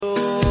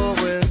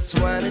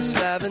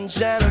27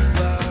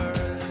 Jennifers.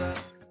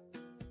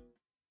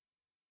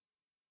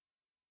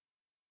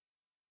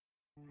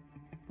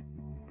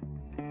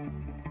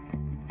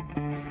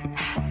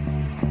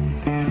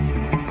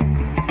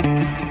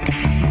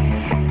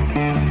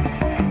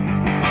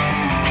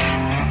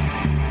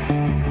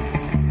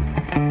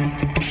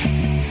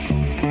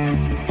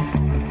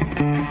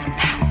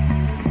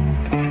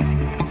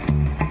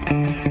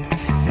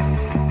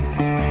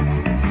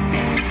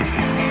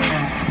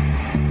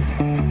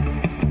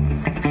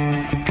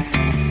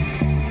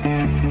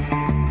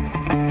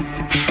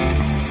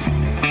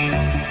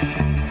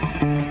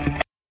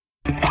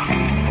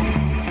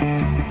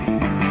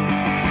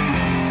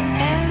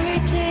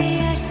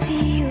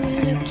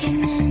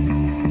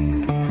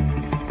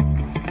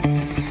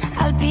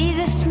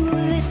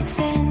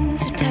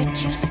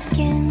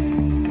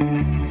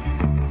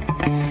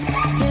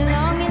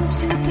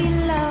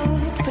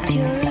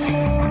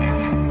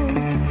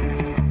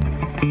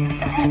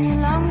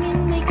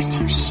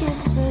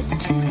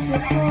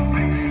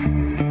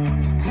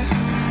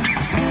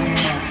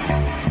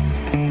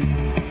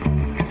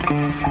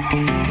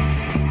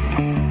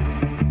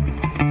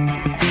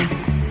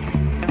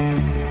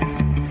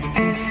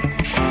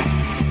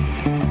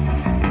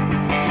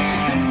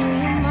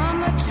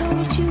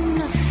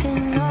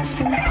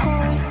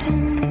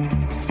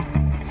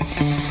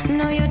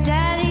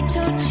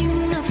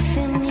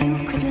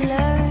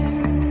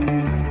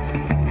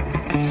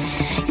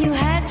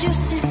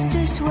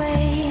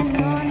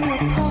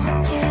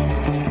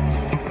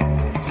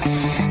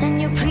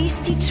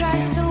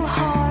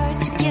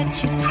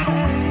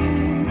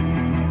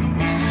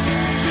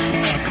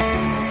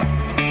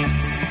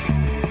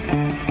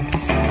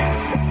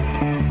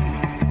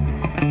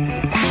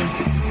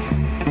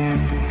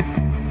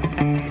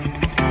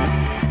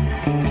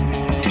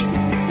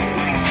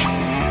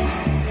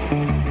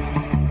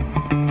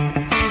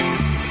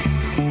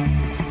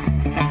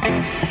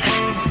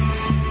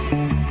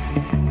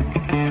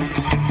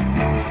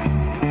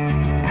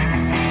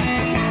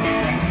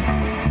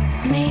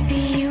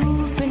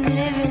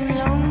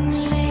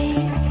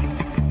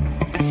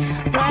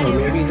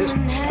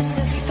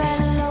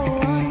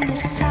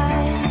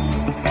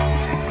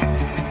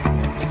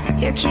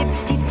 Your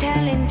kids keep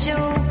telling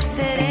jokes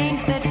that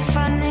ain't that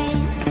funny,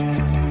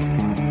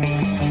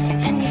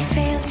 and you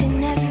failed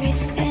in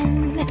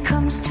everything that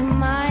comes to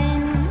mind.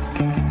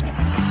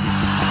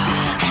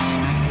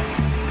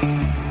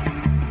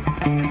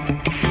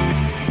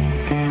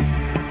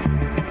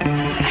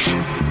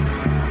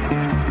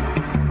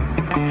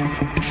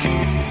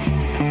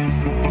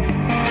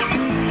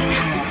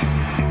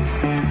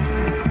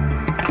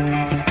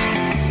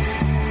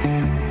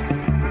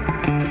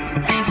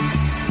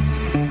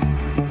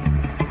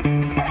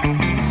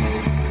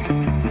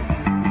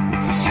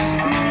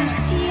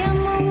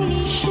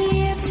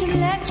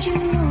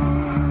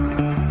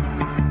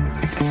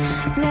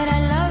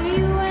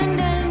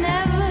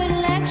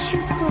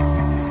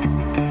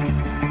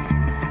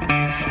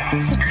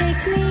 So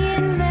take me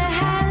in the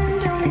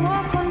hand and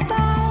walk on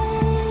by,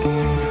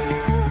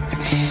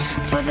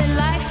 for the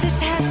life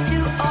this has to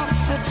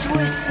offer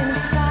twists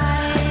inside.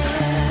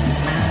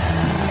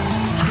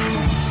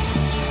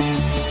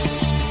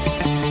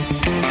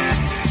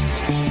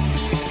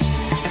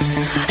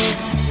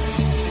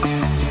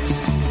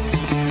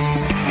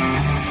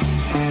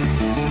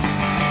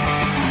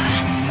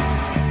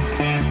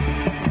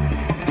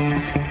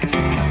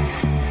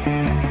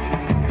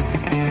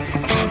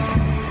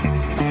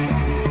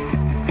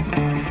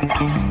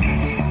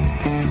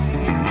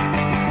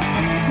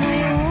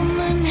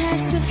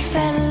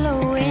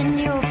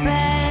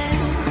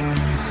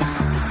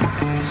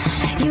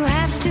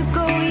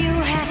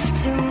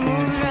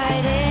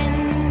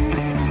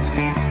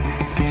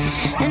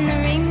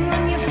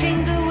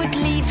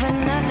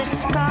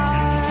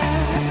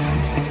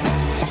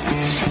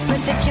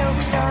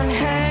 Joke's on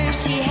her,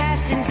 she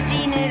hasn't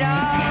seen it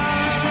all.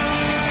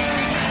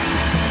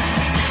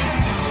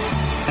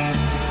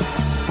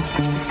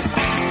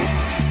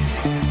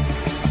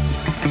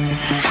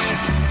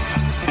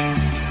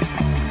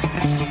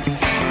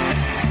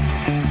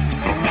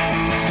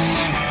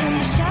 So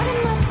you shot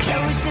him up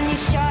close and you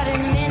shot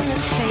him in the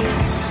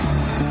face,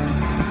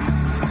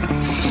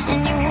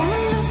 and your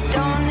woman looked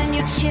on and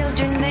your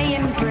children they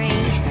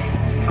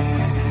embraced,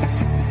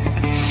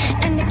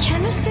 and the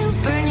candle's still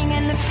burning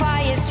and the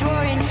fire's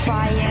roaring fire.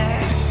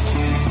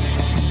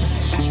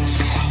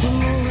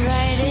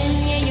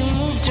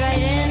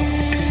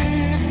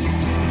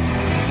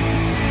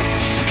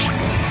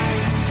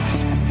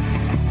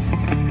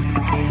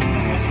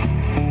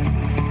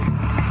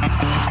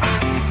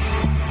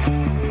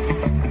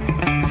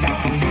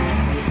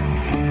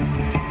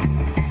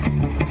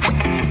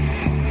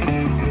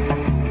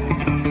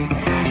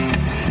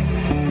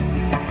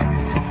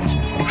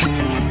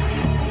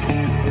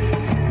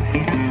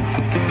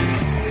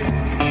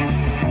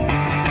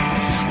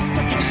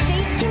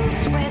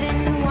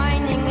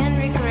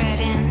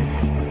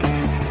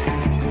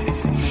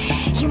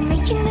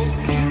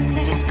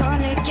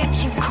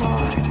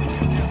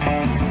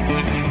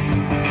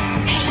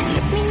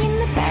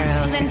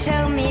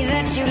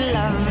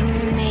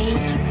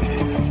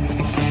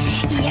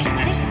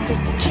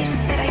 is a kiss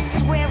that I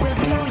swear will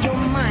blow your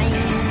mind.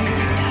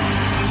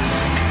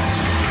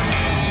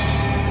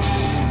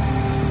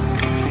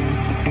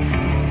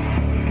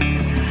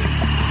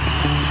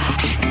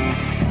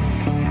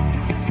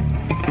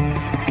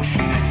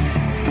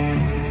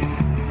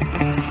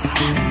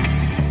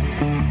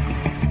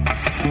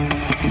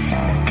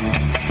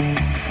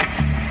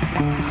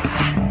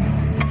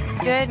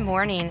 Good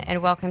morning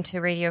and welcome to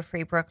Radio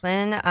Free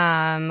Brooklyn.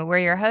 We're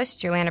your hosts,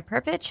 Joanna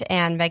Perpich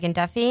and Megan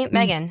Duffy.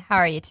 Megan, how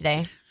are you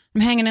today? I'm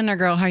hanging in there,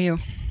 girl. How are you?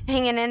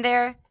 Hanging in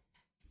there?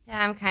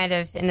 Yeah, I'm kind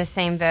of in the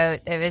same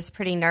boat. It was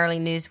pretty gnarly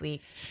news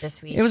week this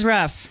week. It was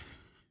rough.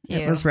 You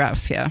It was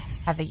rough, yeah.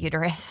 have a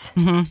uterus.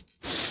 Well,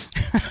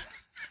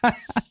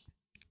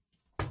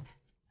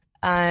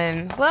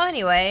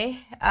 anyway,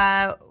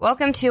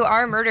 welcome to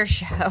our murder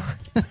show.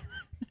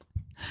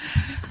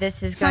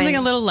 This is Something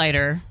a little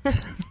lighter.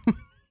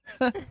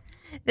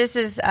 This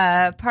is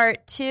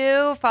part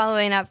 2,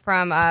 following up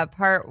from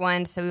part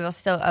 1. So we will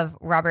still of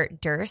Robert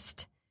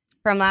Durst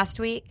from last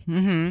week.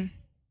 Mm-hmm.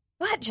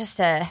 What just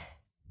a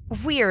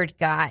weird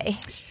guy.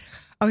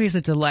 Oh, he's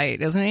a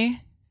delight, isn't he?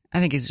 I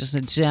think he's just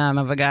a gem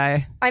of a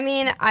guy. I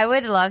mean, I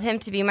would love him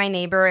to be my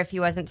neighbor if he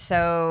wasn't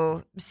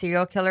so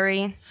serial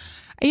killery.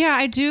 Yeah,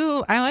 I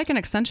do. I like an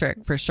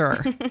eccentric for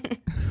sure.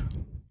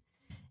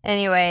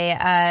 Anyway,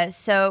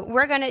 so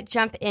we're going to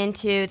jump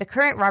into the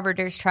current Robert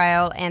Durst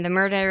trial and the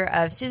murder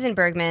of Susan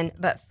Bergman.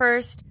 But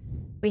first,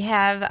 we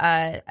have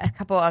a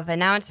couple of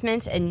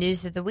announcements and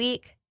news of the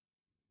week.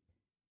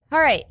 All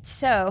right,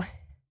 so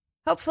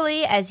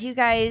hopefully, as you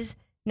guys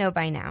know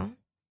by now,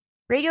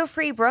 Radio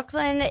Free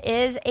Brooklyn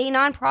is a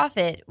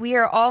nonprofit. We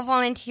are all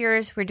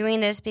volunteers. We're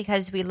doing this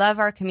because we love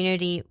our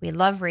community. We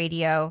love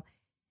radio.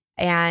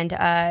 And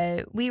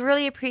we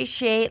really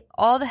appreciate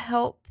all the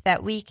help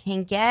that we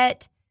can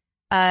get.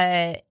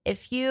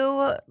 If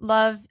you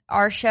love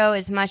our show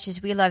as much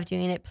as we love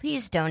doing it,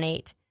 please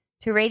donate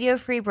to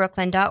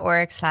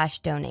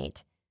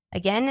radiofreebrooklyn.org/donate.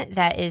 Again,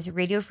 that is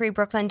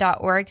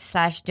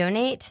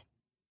radiofreebrooklyn.org/donate.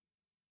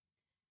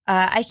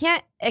 I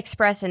can't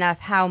express enough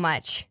how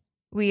much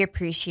we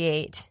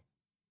appreciate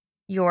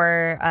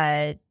your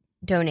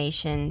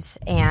donations.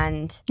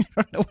 And I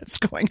don't know what's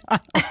going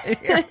on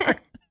here.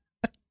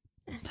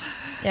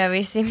 yeah,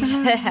 we seem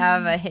to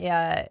have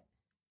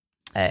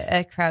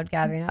a crowd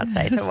gathering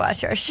outside to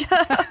watch our show.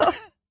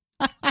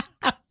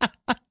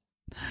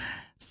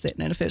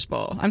 Sitting in a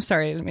fishbowl. I'm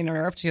sorry, I didn't mean to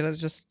interrupt you. That's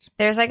just...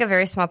 There's like a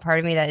very small part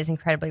of me that is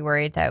incredibly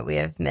worried that we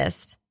have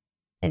missed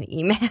an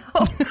email.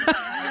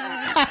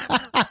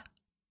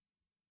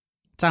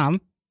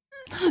 Tom.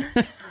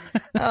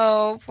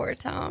 Oh, poor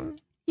Tom.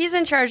 He's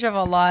in charge of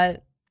a lot.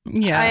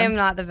 Yeah. I am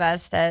not the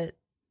best at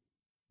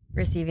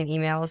receiving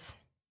emails.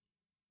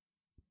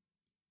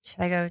 Should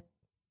I go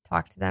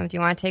talk to them? Do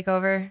you want to take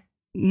over?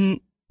 I'm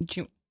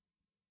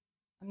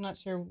not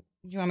sure. Do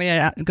you want me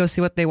to go see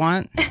what they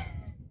want?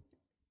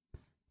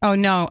 Oh,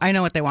 no. I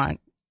know what they want.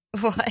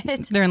 What?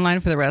 They're in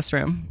line for the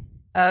restroom.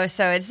 Oh,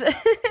 so it's...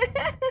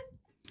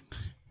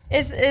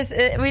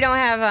 we don't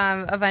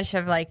have a bunch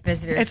of like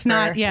visitors. It's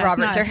not. Yeah,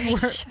 Robert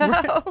Durst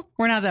show.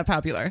 We're not that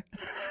popular.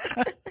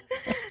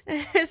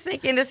 I was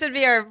thinking this would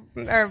be our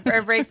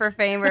break for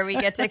fame, where we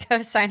get to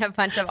go sign a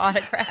bunch of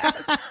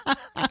autographs.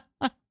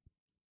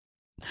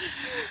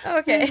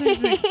 Okay.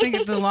 I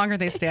think the longer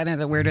they stand there,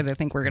 the weirder they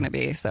think we're going to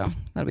be. So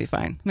that'll be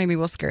fine. Maybe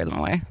we'll scare them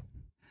away.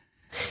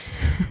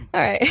 All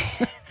right.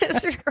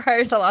 This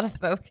requires a lot of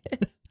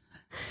focus.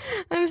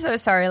 I'm so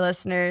sorry,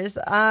 listeners.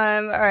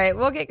 All right,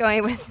 we'll get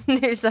going with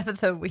news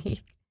of the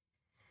week.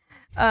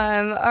 All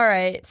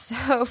right.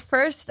 So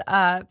first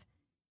up,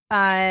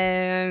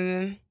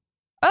 okay.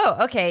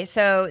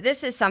 So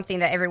this is something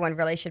that everyone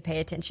really should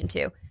pay attention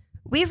to.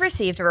 We've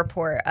received a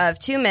report of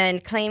 2 men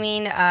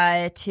claiming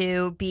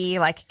to be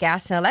like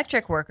gas and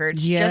electric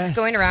workers, just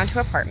going around to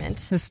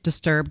apartments. This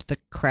disturbed the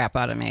crap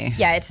out of me.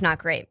 Yeah, it's not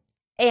great.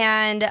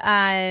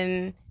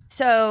 And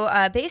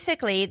so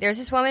basically, there's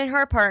this woman in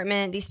her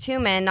apartment. These 2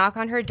 men knock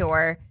on her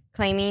door,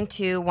 claiming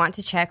to want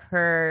to check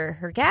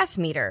her gas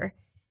meter.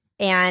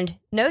 And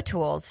no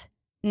tools,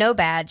 no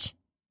badge.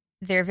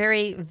 They're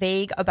very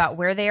vague about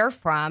where they are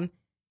from.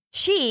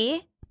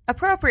 She,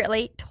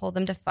 appropriately, told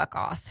them to fuck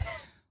off.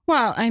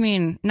 Well, I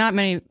mean, not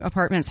many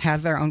apartments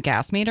have their own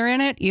gas meter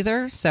in it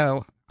either,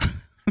 so I'm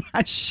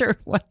not sure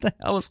what the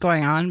hell was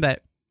going on,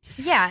 but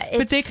yeah,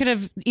 but they could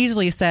have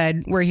easily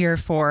said, we're here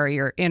for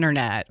your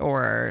internet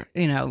or,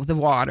 the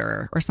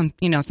water or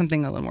something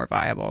a little more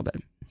viable,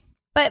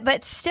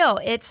 but still,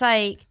 it's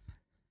like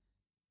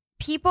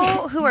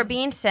people who are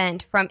being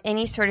sent from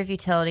any sort of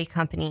utility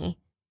company,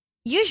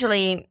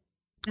 usually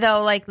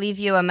they'll like leave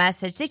you a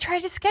message. They try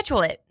to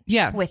schedule it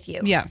with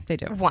you. Yeah, they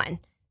do. 1.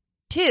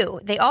 2,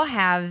 they all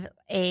have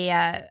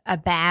a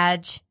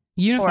badge,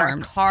 uniforms, or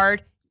a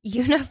card,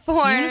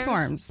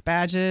 uniforms,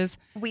 badges,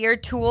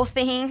 weird tool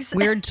things,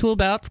 weird tool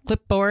belts,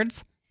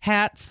 clipboards,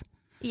 hats.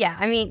 Yeah,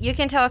 I mean, you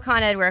can tell a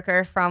Con Ed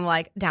worker from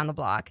like down the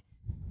block.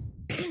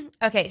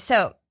 Okay,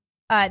 so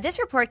this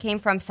report came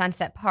from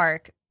Sunset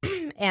Park,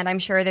 and I'm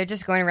sure they're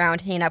just going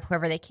around hitting up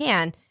whoever they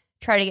can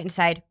try to get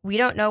inside. We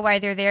don't know why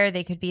they're there.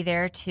 They could be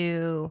there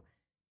to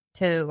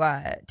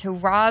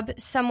rob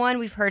someone.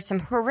 We've heard some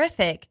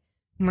horrific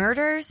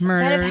murders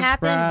that have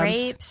happened,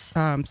 robs,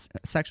 rapes,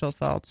 sexual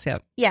assaults.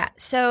 Yep. Yeah.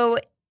 So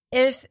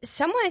if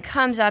someone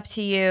comes up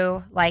to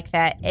you like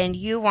that and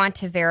you want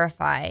to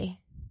verify,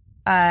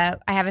 I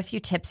have a few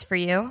tips for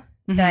you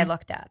that I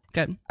looked up.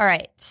 Good. All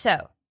right.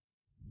 So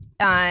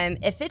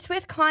if it's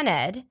with Con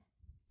Ed,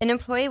 an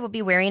employee will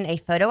be wearing a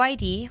photo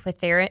ID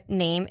with their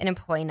name and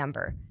employee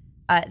number.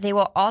 They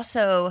will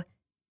also,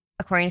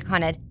 according to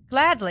Con Ed,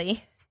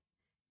 gladly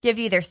give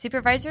you their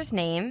supervisor's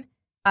name,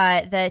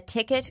 the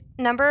ticket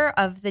number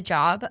of the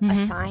job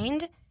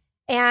assigned,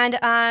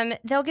 and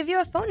they'll give you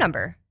a phone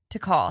number to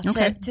call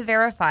to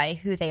verify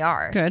who they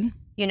are. Good.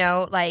 You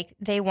know, like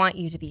they want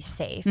you to be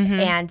safe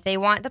and they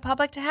want the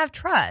public to have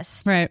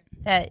trust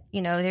that,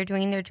 you know, they're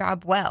doing their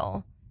job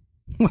well.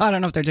 Well, I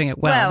don't know if they're doing it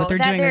well, but they're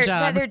doing their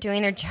job. That they're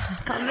doing their job.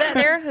 That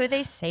they're who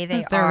they say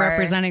they are. They're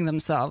representing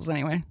themselves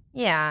anyway.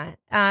 Yeah.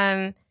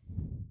 And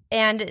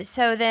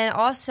so then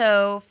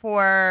also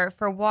for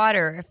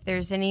water, if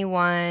there's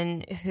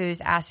anyone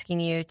who's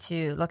asking you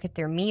to look at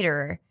their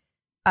meter,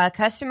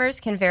 customers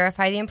can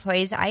verify the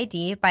employee's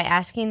ID by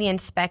asking the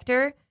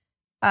inspector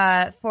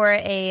for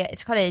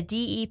it's called a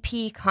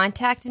DEP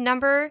contact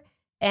number.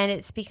 And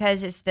it's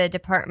because it's the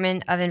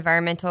Department of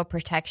Environmental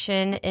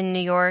Protection in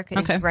New York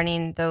is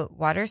running the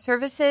water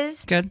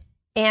services. Good.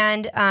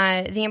 And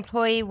the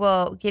employee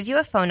will give you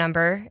a phone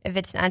number. If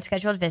it's an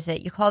unscheduled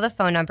visit, you call the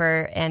phone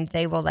number and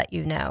they will let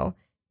you know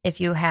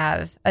if you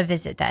have a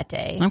visit that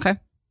day. Okay.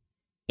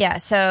 Yeah.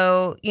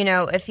 So, you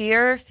know, if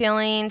you're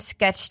feeling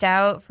sketched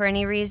out for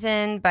any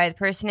reason by the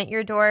person at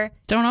your door,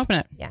 don't open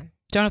it. Yeah.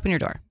 Don't open your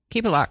door.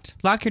 Keep it locked.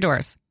 Lock your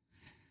doors.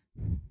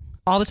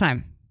 All the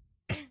time.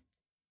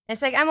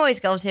 It's like I'm always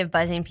guilty of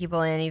buzzing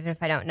people in, even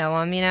if I don't know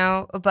them, you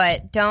know,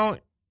 but don't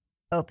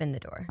open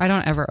the door. I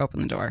don't ever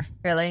open the door.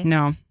 Really?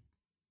 No.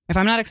 If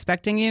I'm not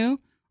expecting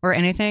you or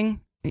anything,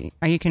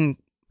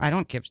 I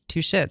don't give two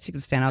shits. You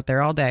can stand out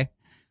there all day.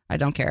 I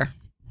don't care.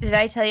 Did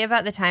I tell you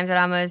about the time that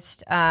I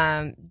almost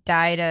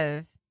died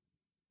of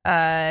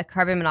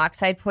carbon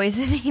monoxide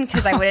poisoning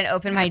because I wouldn't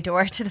open my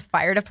door to the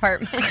fire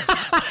department?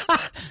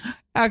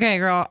 Okay,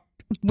 girl.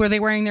 Were they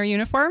wearing their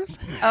uniforms?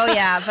 Oh,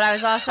 yeah. But I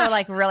was also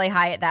like really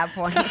high at that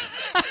point.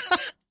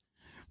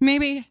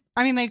 Maybe.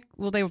 I mean,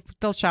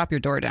 they'll chop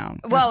your door down.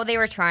 Well, they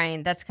were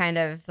trying. That's kind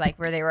of like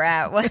where they were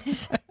at.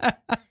 Was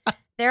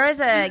there was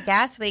a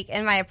gas leak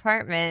in my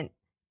apartment,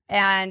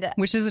 and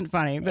which isn't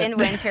funny, but in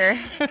winter.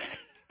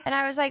 And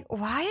I was like,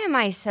 why am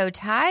I so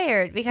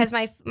tired? Because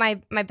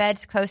my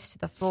bed's close to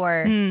the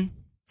floor.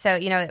 So,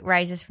 you know, it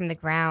rises from the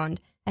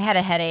ground. I had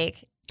a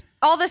headache.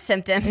 All the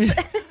symptoms.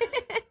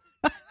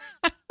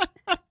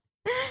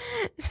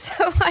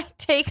 So I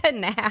take a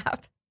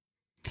nap.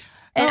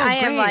 And I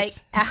am like,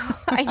 ow,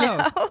 I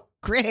know. Oh,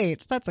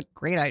 great. That's a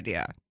great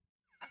idea.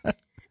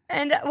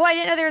 And, well, I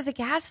didn't know there was a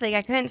gas leak.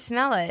 I couldn't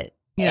smell it.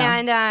 Yeah.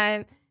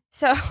 And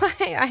so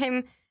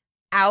I'm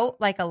out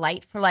like a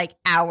light for like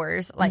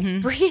hours, like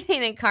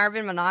breathing in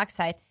carbon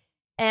monoxide.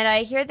 And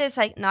I hear this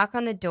like knock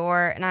on the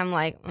door and I'm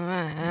like,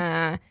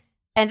 and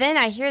then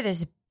I hear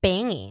this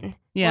banging.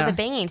 Yeah. Well, the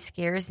banging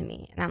scares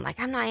me. And I'm like,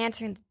 I'm not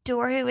answering the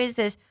door. Who is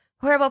this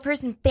horrible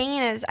person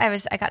banging us?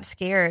 I got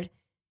scared.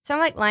 So I'm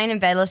like lying in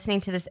bed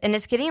listening to this and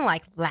it's getting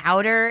like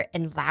louder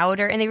and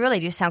louder. And they really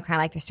do sound kind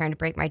of like they're starting to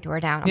break my door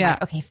down. I'm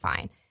like, okay,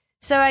 fine.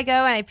 So I go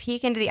and I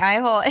peek into the eye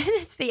hole and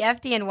it's the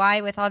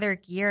FDNY with all their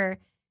gear.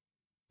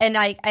 And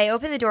I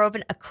open the door,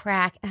 open a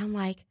crack, and I'm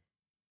like,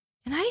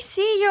 can I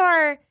see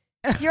your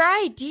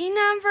ID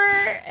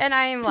number? And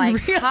I'm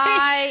like, really?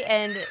 high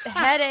and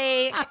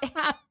headache.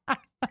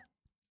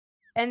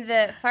 And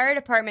the fire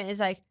department is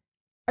like,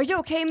 are you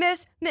okay,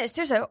 miss? Miss,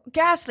 there's a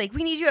gas leak.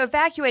 We need you to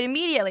evacuate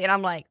immediately. And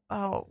I'm like,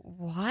 oh,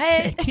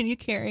 what? Can you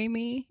carry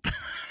me?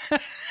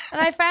 And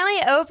I finally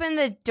opened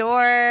the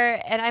door,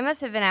 and I must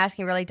have been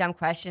asking really dumb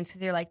questions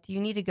because they're like, do you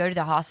need to go to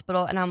the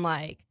hospital? And I'm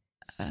like,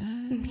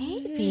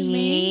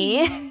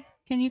 maybe.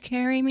 Can you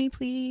carry me,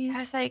 please? I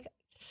was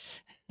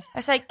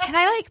like, can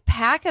I like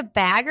pack a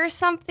bag or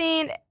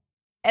something?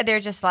 And they're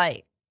just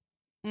like,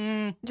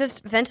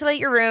 just ventilate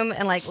your room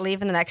and like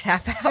leave in the next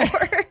half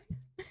hour.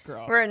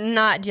 Girl. We're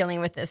not dealing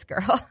with this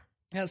girl.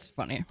 That's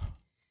funny.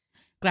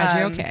 Glad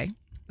you're okay.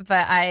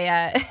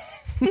 But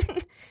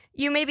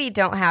you maybe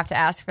don't have to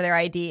ask for their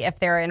ID if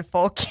they're in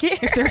full gear.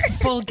 If they're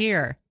full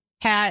gear,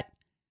 hat,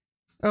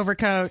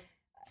 overcoat.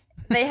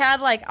 They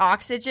had like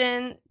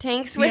oxygen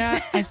tanks with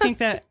them.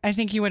 I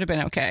think you would have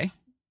been okay.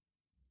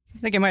 I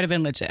think it might have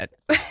been legit.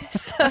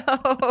 So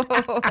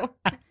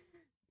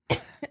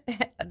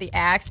the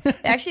axe. They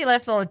actually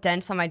left little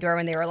dents on my door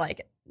when they were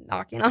like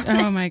knocking on it.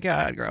 Oh my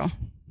God, girl.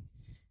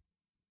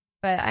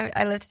 But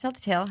I live to tell the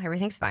tale.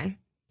 Everything's fine.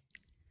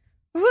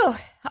 Woo.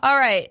 All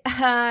right.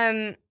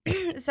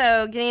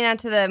 So getting on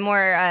to the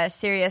more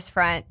serious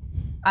front,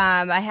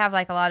 I have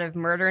like a lot of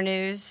murder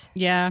news.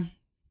 Yeah.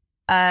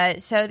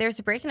 So there's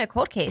a break in a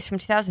cold case from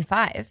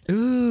 2005.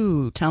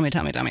 Ooh, tell me.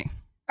 All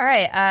All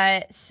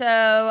right.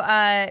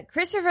 So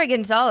Christopher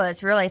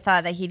Gonzalez really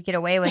thought that he'd get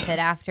away with it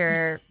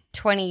after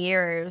 20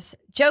 years.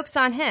 Joke's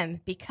on him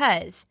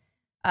because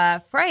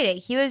Friday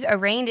he was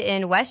arraigned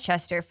in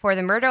Westchester for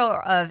the murder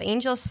of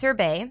Angel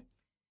Surbe,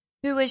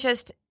 who was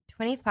just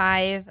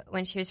 25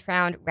 when she was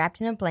found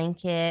wrapped in a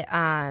blanket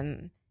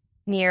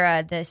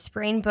near the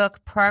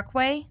Springbrook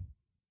Parkway.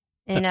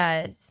 In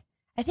I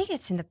think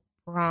it's in the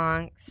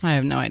Bronx. I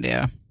have no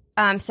idea.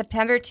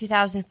 September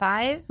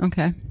 2005.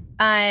 Okay.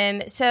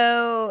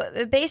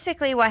 So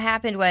basically what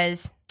happened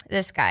was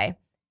this guy,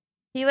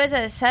 he was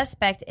a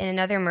suspect in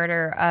another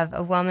murder of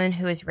a woman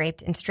who was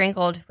raped and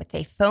strangled with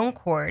a phone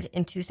cord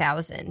in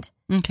 2000.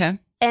 Okay.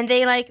 And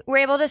they were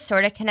able to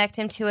sort of connect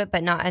him to it,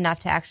 but not enough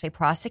to actually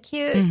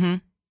prosecute. Mm-hmm.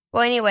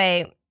 Well,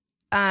 anyway,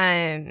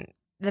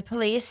 the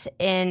police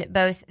in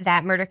both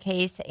that murder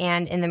case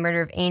and in the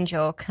murder of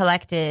Angel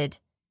collected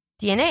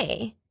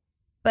DNA.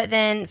 But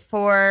then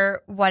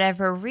for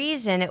whatever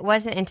reason, it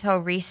wasn't until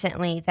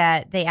recently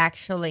that they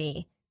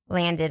actually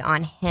landed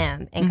on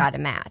him and got a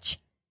match.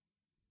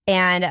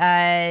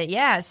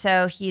 And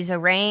so he's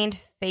arraigned,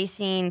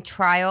 facing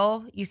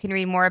trial. You can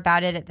read more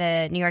about it at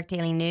the New York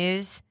Daily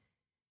News.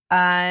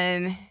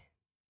 It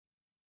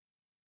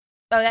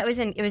was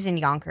in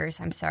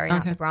Yonkers. I'm sorry,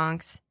 not the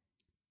Bronx.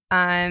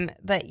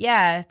 But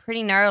yeah,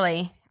 pretty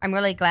gnarly. I'm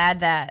really glad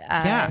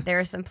that there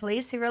were some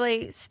police who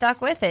really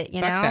stuck with it,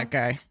 you know? That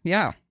guy.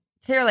 Yeah.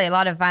 Clearly a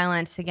lot of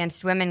violence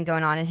against women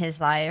going on in his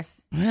life.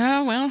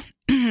 Yeah, well.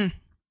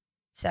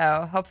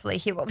 So hopefully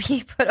he will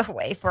be put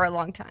away for a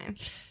long time.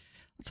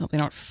 Let's hope they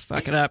don't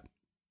fuck it up.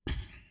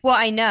 Well,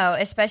 I know,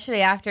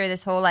 especially after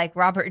this whole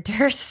Robert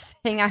Durst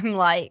thing, I'm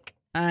like.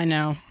 I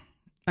know.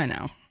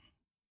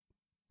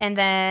 And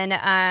then,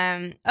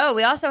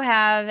 we also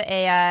have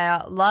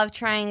a love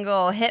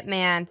triangle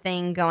hitman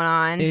thing going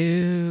on.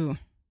 Ooh.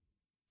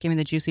 Give me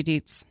the juicy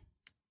deets.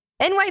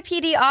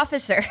 NYPD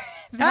officer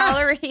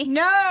Valerie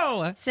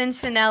no!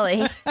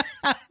 Cincinnati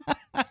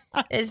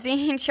is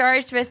being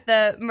charged with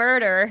the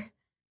murder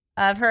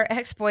of her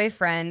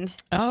ex-boyfriend.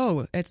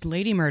 Oh, it's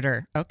lady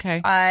murder.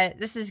 Okay.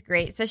 This is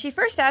great. So she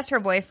first asked her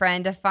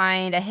boyfriend to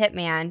find a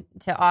hitman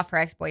to off her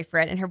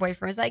ex-boyfriend, and her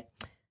boyfriend was like,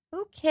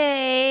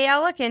 okay,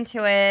 I'll look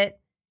into it.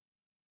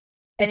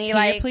 And is he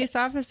a police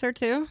officer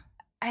too?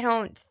 I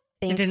don't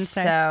think it didn't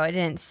so. Say? It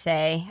didn't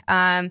say.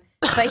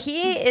 But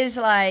he is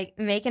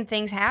making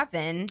things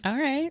happen. All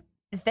right.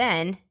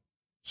 Then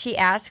she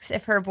asks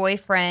if her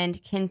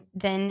boyfriend can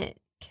then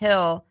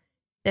kill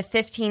the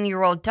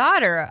 15-year-old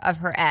daughter of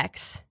her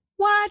ex.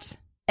 What?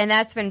 And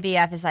that's when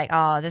BF is like,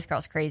 oh, this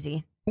girl's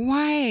crazy.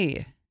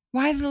 Why?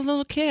 Why the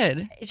little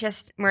kid? It's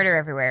just murder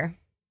everywhere.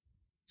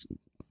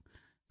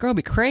 Girl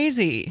be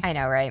crazy. I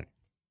know, right?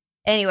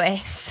 Anyway,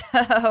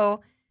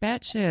 so...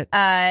 Batshit.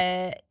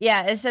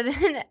 So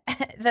then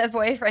the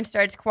boyfriend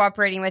starts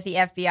cooperating with the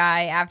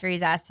FBI after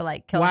he's asked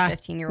to kill a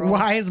 15-year-old.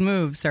 Wise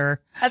move, sir.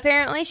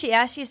 Apparently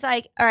she's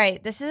like, all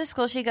right, this is a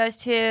school she goes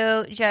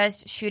to.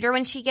 Just shoot her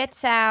when she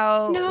gets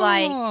out.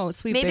 No,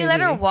 sweet maybe baby. let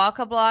her walk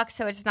a block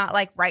so it's not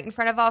right in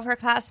front of all of her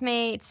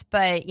classmates.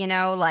 But, we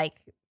know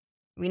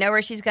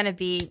where she's going to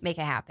be. Make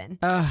it happen.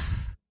 Ugh,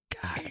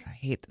 God, I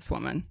hate this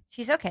woman.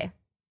 She's okay.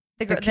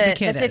 The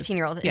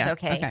 15-year-old is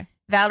okay. Okay.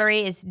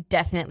 Valerie is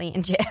definitely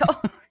in jail.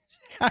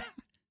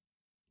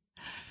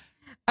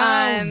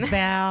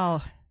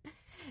 Val.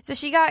 So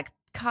she got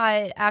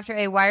caught after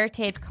a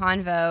wiretaped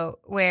convo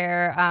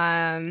where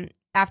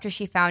after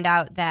she found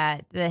out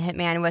that the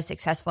hitman was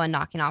successful in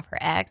knocking off her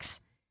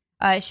ex,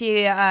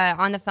 she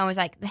on the phone was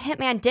like, the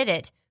hitman did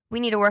it. We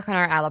need to work on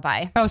our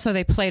alibi. Oh, so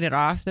they played it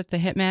off that the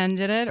hitman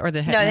did it? Or the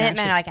hitman? No, the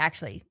hitman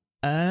actually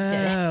did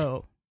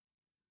it.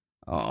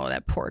 Oh,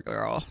 that poor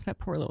girl. That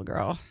poor little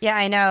girl. Yeah,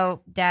 I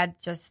know. Dad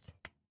just...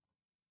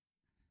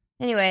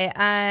 Anyway,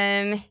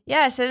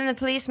 so then the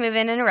police move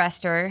in and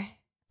arrest her.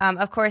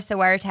 Of course, the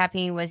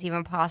wiretapping was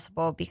even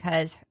possible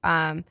because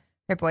her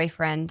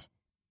boyfriend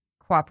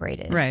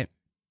cooperated. Right.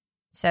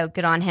 So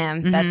good on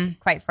him. Mm-hmm. That's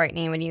quite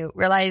frightening when you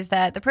realize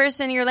that the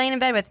person you're laying in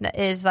bed with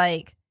is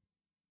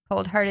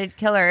cold-hearted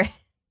killer.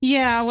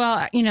 Yeah,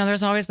 well,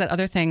 there's always that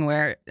other thing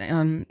where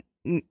the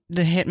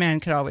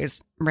hitman could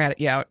always rat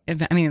you out. I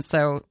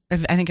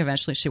think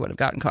eventually she would have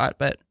gotten caught,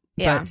 but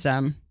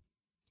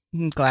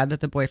I'm glad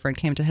that the boyfriend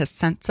came to his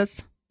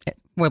senses.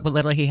 What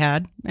little he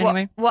had,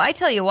 anyway. Well, I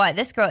tell you what,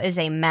 this girl is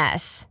a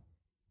mess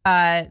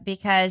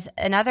because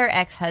another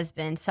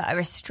ex-husband saw a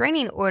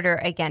restraining order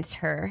against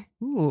her.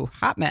 Ooh,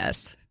 hot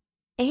mess.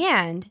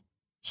 And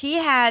she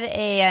had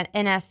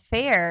an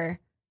affair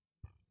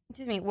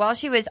while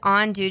she was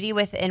on duty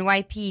with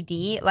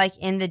NYPD,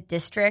 in the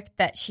district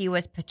that she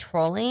was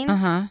patrolling.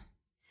 Uh-huh.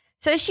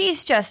 So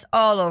she's just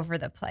all over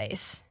the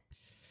place.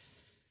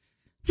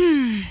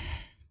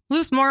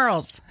 Loose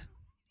morals.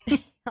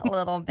 A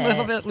little bit. A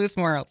little bit loose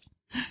morals.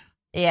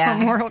 Yeah.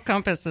 Her moral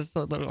compass is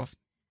a little...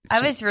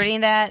 I was reading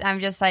that. I'm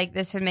just like,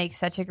 this would make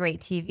such a great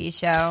TV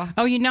show.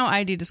 Oh,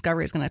 ID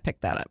Discovery is going to pick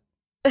that up.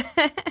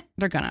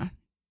 They're going to.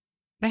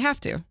 They have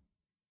to.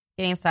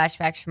 Getting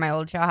flashbacks from my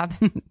old job.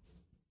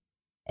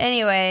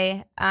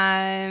 Anyway,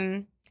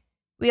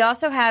 We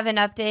also have an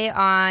update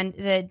on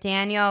the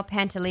Daniel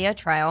Pantaleo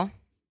trial.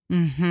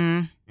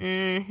 Mm-hmm.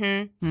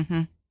 Mm-hmm.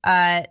 Mm-hmm.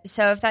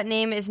 So if that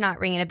name is not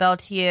ringing a bell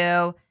to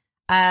you,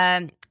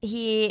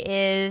 he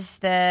is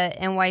the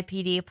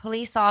NYPD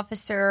police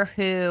officer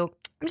who,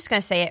 I'm just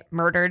going to say it,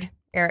 murdered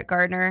Eric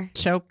Gardner.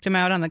 Choked him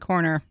out on the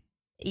corner.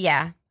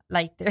 Yeah.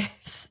 Like,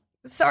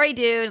 sorry,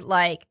 dude.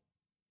 Like,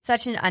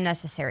 such an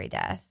unnecessary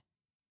death.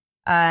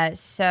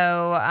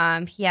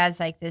 So he has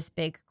like this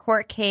big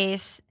court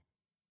case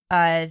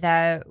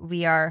that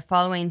we are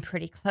following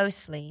pretty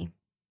closely.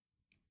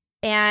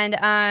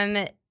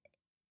 And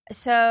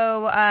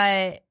so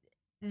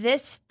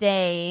this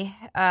day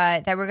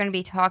that we're going to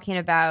be talking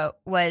about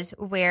was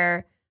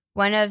where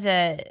one of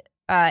the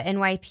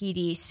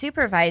NYPD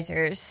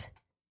supervisors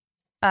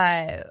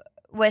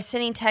was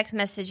sending text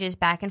messages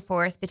back and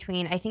forth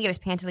between, I think it was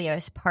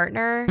Pantaleo's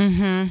partner,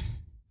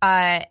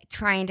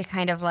 trying to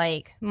kind of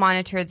like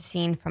monitor the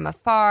scene from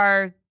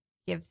afar,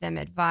 give them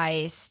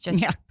advice,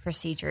 just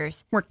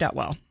procedures. Worked out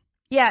well.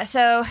 Yeah,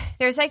 so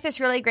there's like this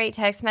really great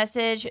text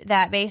message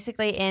that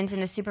basically ends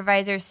in the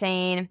supervisor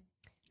saying,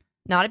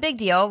 not a big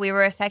deal. We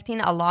were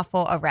effecting a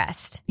lawful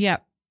arrest.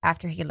 Yep.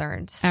 After he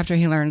learns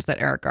that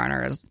Eric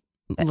Garner is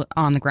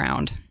on the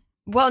ground.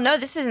 Well, no,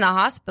 this is in the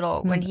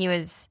hospital when he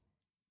was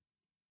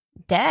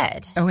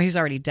dead. Oh, he was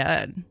already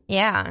dead.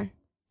 Yeah.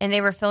 And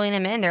they were filling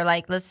him in. They're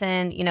like,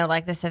 listen,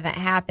 like this event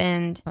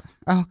happened.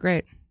 Oh,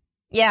 great.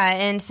 Yeah.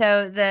 And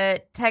so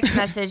the text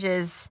message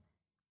is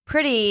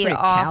pretty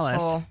awful.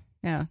 Callous.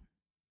 Yeah.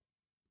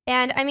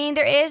 And I mean,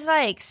 there is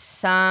like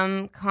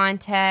some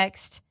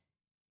context.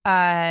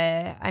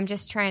 I'm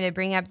just trying to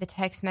bring up the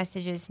text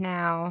messages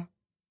now.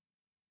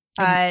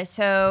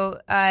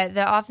 So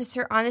the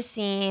officer on the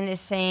scene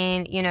is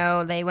saying,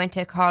 they went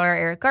to collar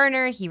Eric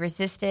Gardner. He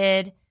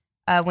resisted.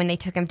 When they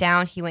took him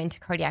down, he went into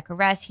cardiac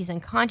arrest. He's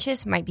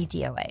unconscious, might be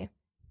DOA.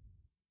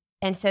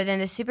 And so then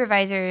the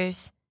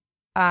supervisor's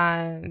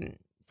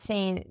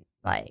saying,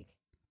 like,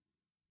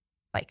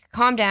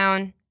 calm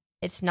down.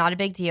 It's not a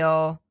big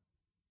deal.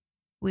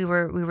 We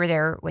were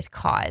there with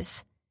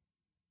cause.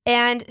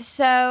 And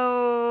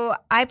so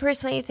I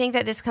personally think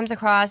that this comes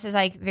across as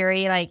like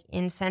very like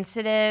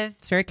insensitive.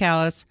 It's very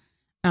callous.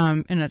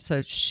 And it's a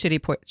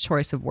shitty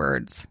choice of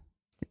words.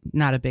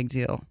 Not a big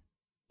deal.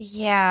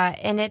 Yeah.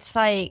 And it's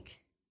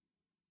like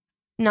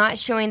not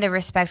showing the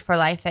respect for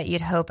life that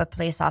you'd hope a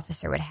police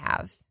officer would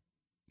have.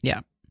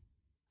 Yeah.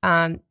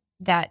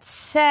 That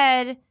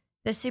said,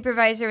 the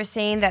supervisor was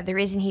saying that the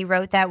reason he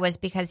wrote that was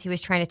because he was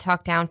trying to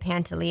talk down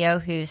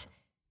Pantaleo, who's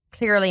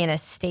clearly in a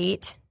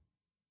state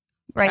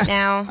right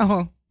now.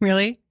 Oh,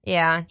 really?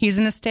 Yeah. He's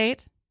in a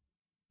state?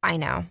 I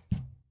know.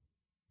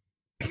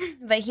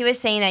 But he was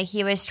saying that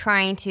he was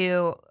trying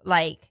to,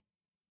 like,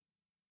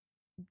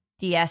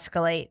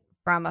 de-escalate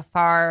from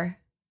afar.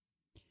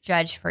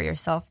 Judge for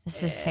yourself the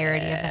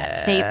sincerity of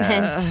that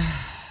statement.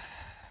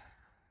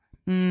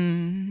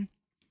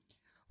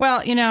 Well,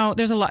 I don't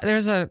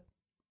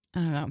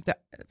know,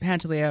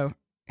 Pantaleo,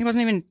 he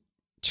wasn't even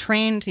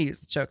trained to use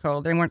the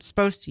chokehold. They weren't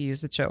supposed to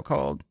use the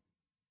chokehold.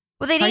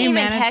 Well, they didn't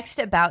even text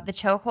about the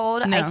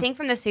chokehold. No. I think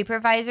from the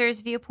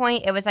supervisor's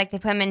viewpoint, it was like they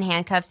put him in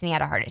handcuffs and he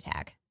had a heart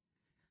attack.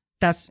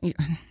 But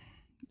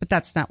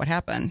that's not what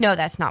happened. No,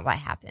 that's not what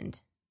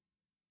happened.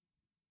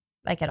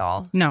 Like at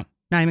all. No,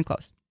 not even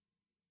close.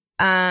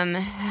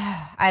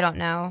 I don't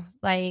know.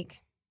 Like,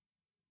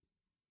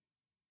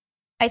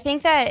 I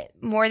think that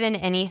more than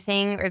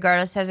anything,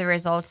 regardless of the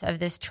results of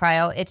this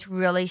trial, it's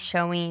really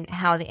showing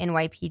how the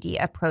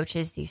NYPD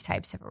approaches these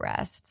types of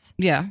arrests.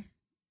 Yeah.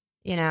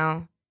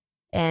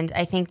 And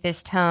I think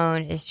this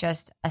tone is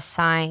just a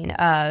sign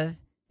of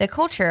the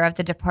culture of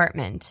the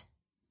department.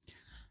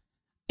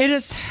 It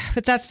is,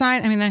 but that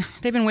sign, I mean,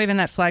 they've been waving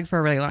that flag for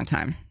a really long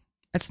time.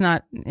 It's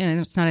not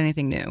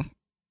anything new.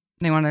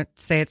 They want to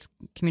say it's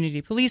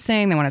community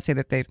policing. They want to say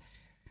that they've,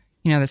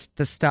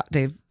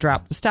 they've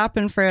dropped the stop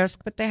and frisk,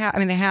 but they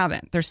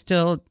haven't. They're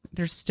still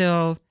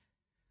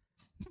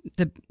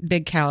the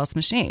big callous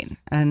machine,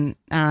 and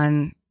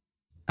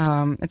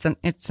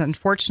it's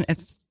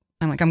unfortunate.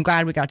 I'm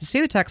glad we got to see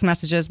the text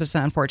messages, but it's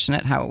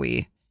unfortunate how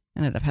we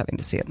ended up having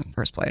to see it in the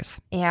first place.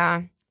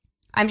 Yeah.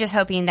 I'm just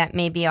hoping that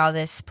maybe all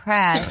this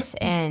press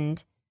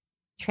and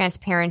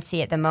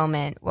transparency at the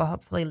moment will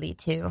hopefully lead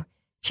to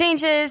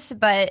changes.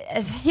 But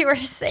as you were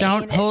saying,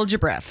 don't hold your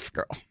breath,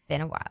 girl. Been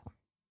a while.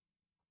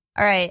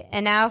 All right.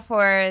 And now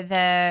for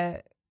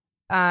the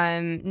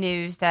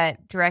news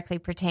that directly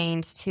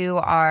pertains to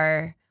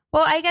our,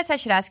 well, I guess I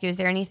should ask you, is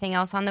there anything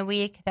else on the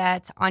week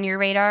that's on your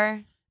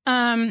radar?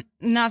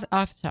 Not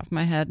off the top of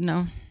my head.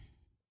 No.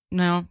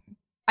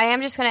 I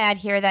am just going to add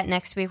here that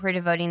next week we're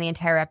devoting the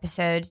entire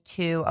episode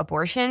to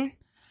abortion.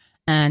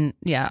 And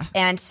yeah.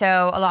 And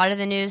so a lot of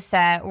the news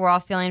that we're all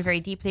feeling very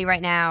deeply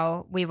right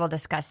now, we will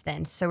discuss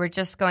then. So we're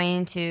just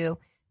going to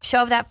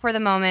shelve that for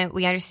the moment.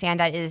 We understand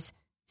that is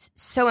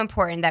so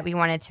important that we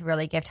wanted to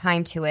really give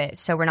time to it.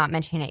 So we're not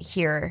mentioning it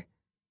here.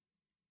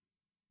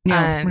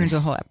 Yeah, we're going to do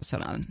a whole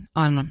episode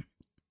on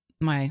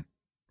my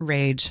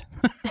rage.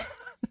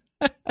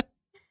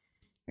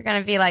 We're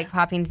going to be like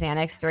popping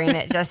Xanax during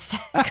it. Just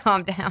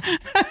calm down.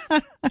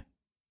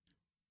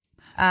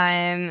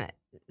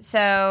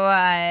 So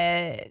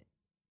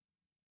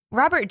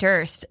Robert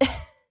Durst.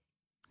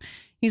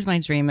 He's my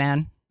dream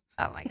man.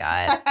 Oh my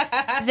God.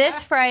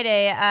 This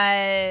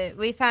Friday,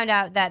 we found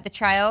out that the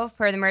trial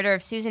for the murder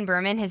of Susan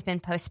Berman has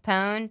been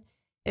postponed.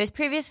 It was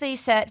previously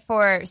set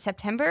for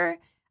September.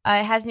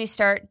 It has a new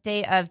start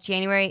date of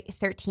January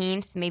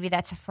 13th. Maybe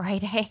that's a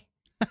Friday.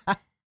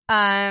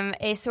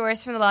 A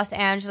source from the Los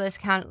Angeles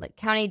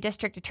County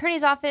District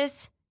Attorney's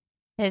Office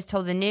has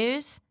told the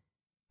news.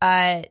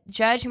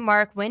 Judge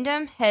Mark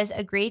Wyndham has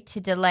agreed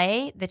to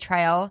delay the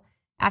trial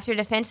after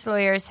defense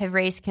lawyers have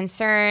raised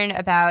concern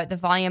about the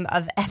volume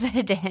of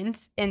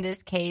evidence in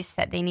this case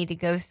that they need to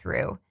go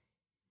through.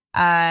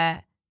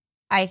 I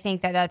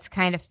think that that's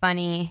kind of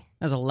funny.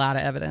 There's a lot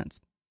of evidence.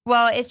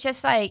 Well, it's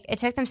just like it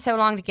took them so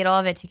long to get all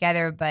of it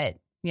together, but...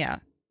 Yeah.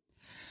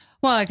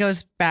 Well, it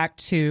goes back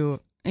to,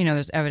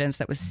 there's evidence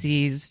that was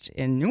seized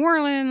in New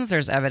Orleans.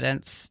 There's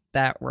evidence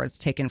that was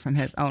taken from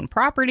his own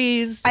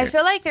properties. I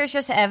feel like there's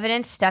just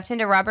evidence stuffed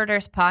into Robert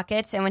Durst's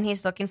pockets, and when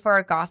he's looking for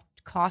a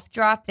cough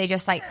drop, they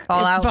just like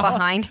fall out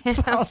behind him.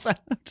 Falls out.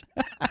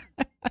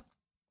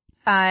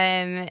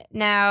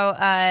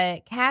 Now,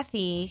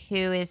 Kathy, who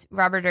is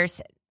Robert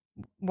Durst's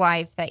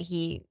wife that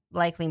he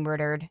likely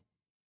murdered,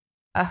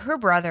 her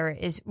brother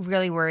is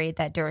really worried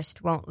that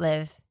Durst won't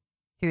live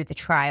through the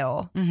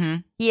trial. Mm-hmm.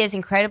 He is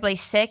incredibly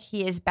sick.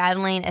 He is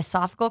battling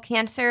esophageal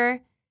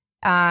cancer,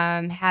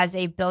 has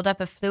a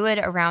buildup of fluid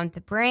around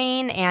the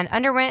brain, and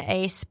underwent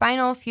a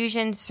spinal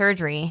fusion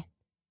surgery.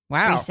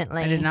 Wow.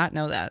 Recently. I did not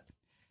know that.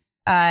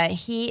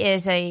 He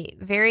is a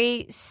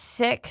very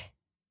sick,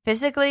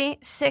 physically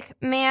sick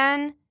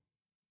man.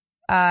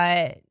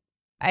 I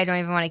don't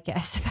even want to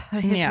guess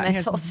about his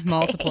mental state.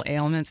 Multiple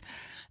ailments.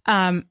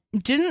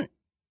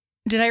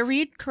 Did I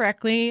read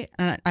correctly?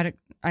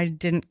 I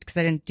didn't, because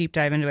I didn't deep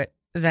dive into it,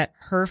 that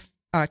her,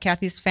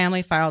 Kathy's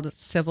family filed a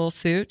civil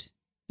suit?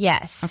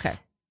 Yes.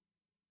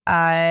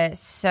 Okay.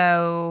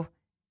 So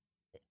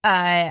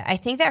I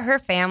think that her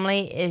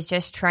family is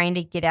just trying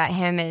to get at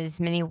him in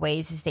as many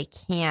ways as they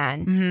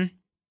can. Mm-hmm.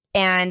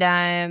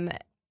 And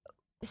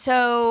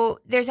so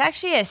there's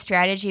actually a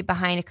strategy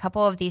behind a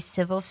couple of these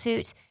civil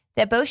suits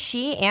that both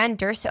she and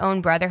Durst's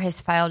own brother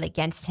has filed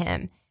against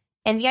him.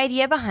 And the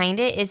idea behind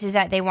it is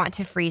that they want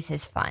to freeze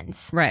his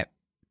funds. Right.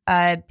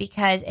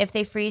 Because if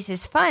they freeze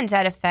his funds,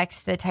 that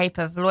affects the type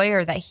of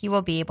lawyer that he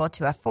will be able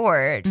to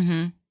afford.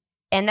 Mm-hmm.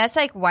 And that's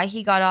like why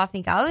he got off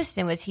in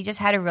Galveston, was he just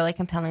had a really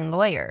compelling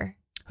lawyer.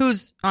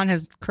 Who's on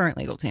his current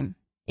legal team.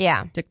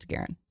 Yeah. Dick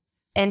DeGuerin.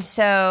 And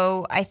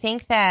so I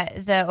think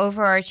that the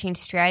overarching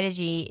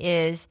strategy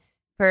is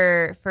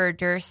for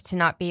Durst to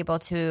not be able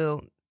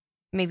to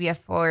maybe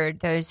afford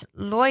those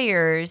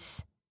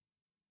lawyers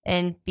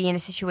and be in a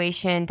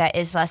situation that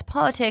is less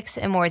politics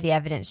and more the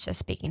evidence just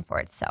speaking for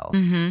itself.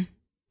 Mm-hmm.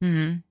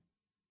 Mm-hmm.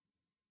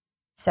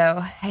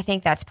 So I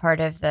think that's part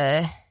of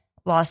the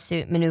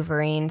lawsuit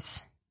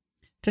maneuverings.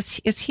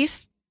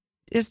 Is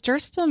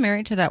Durst still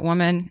married to that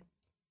woman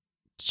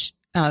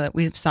that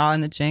we saw in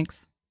the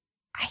Jinx?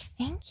 I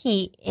think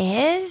he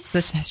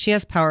is. She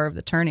has power of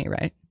attorney,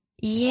 right?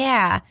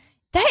 Yeah.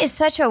 That is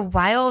such a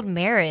wild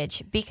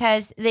marriage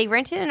because they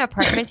rented an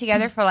apartment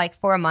together for like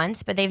 4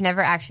 months, but they've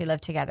never actually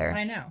lived together.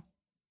 I know.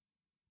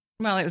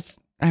 Well,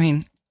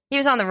 he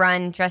was on the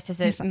run dressed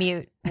as a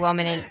mute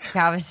woman in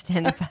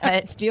Galveston,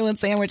 but stealing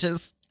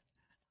sandwiches.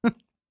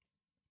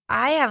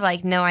 I have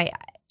like no idea.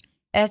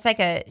 It's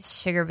like a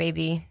sugar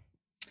baby.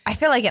 I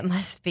feel like it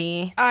must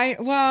be.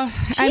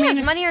 She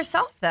has money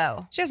herself,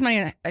 though. She has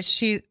money.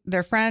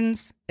 They're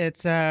friends.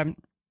 It's a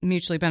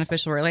mutually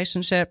beneficial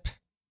relationship.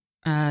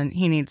 And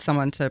he needs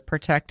someone to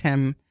protect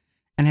him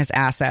and his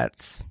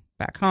assets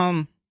back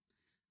home.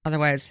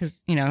 Otherwise,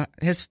 his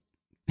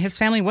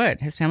family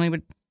would. His family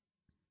would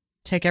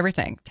take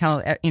everything.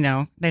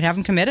 They'd have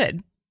him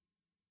committed.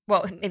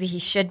 Well, maybe he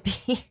should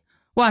be.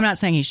 Well, I'm not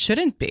saying he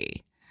shouldn't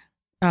be,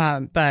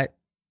 but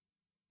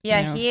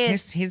yeah, he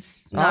is.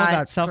 He's all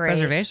about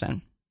self-preservation.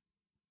 Great.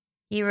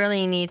 He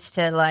really needs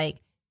to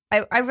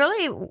I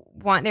really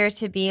want there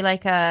to be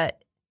like a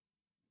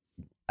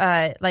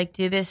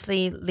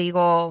dubiously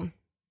legal.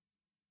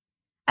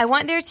 I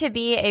want there to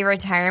be a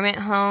retirement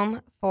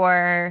home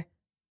for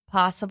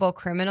possible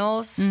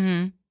criminals,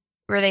 mm-hmm.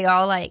 where they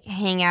all like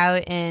hang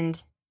out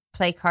and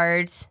play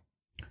cards,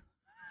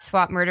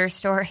 swap murder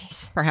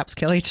stories, perhaps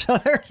kill each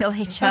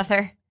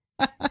other.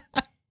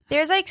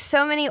 There's like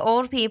so many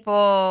old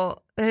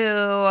people who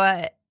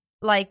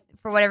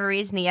for whatever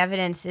reason the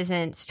evidence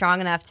isn't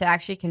strong enough to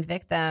actually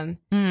convict them,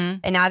 mm-hmm.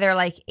 and now they're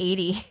like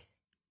 80.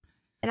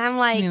 And I'm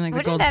like,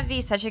 wouldn't that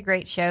be such a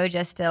great show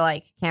just to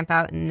like camp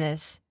out in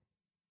this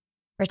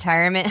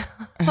retirement?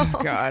 Oh,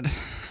 God.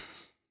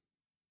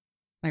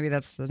 Maybe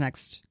that's the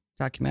next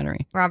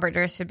documentary. Robert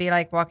Durst would be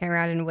like walking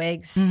around in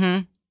wigs, mm-hmm.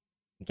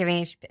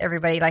 giving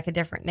everybody like a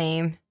different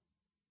name.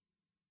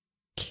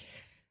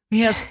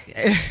 Yes.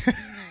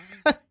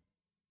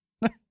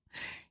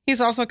 He's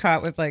also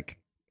caught with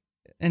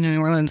in New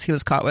Orleans, he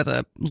was caught with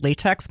a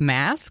latex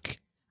mask.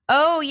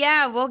 Oh,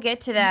 yeah, we'll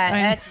get to that.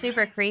 That's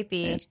super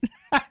creepy.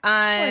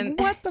 Like,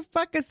 what the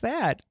fuck is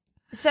that?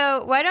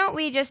 So why don't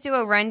we just do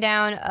a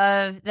rundown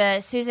of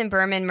the Susan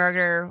Berman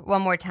murder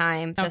one more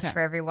time, just for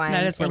everyone.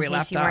 That is where we left off.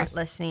 In case you weren't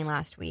listening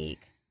last week.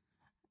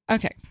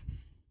 Okay.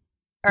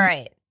 All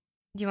right.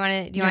 Do you want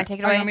to take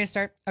it away? You want me to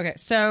start? Okay.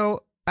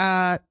 So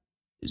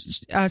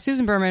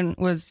Susan Berman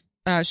was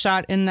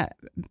shot in the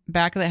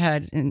back of the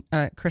head in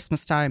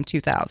Christmas time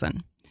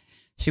 2000.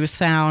 She was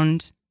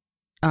found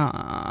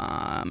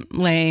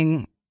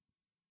laying,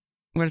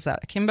 what is that,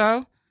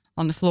 akimbo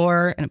on the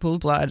floor in a pool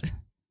of blood.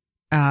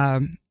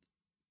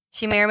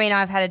 She may or may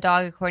not have had a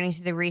dog, according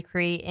to the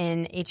Recre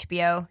in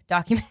HBO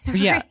documentary.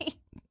 Yeah.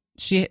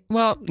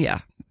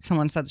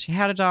 Someone said she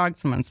had a dog.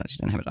 Someone said she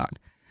didn't have a dog.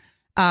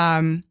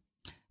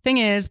 Thing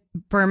is,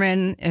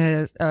 Berman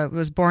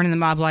was born in the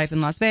mob life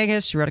in Las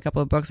Vegas. She wrote a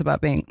couple of books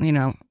about being,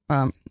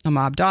 a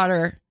mob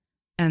daughter.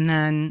 And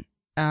then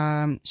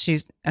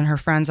she's and her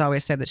friends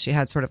always said that she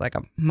had sort of like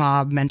a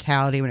mob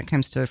mentality when it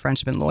comes to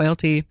friendship and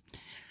loyalty.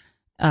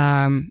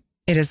 It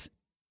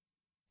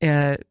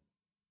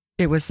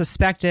was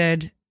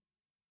suspected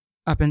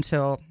up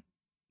until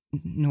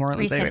New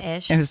Orleans.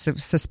 Recent-ish. It was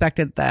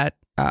suspected that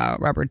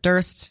Robert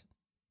Durst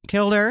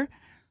killed her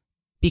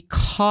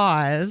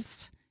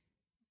because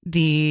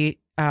the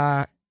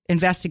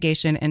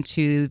investigation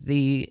into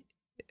the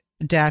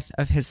death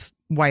of his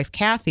wife,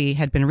 Kathy,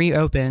 had been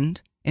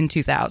reopened in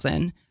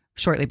 2000,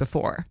 shortly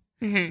before,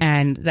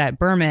 and that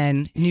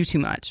Berman knew too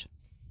much.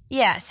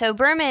 Yeah, so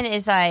Berman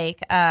is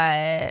like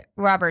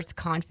Robert's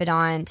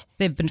confidant.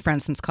 They've been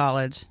friends since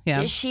college.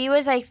 Yeah, she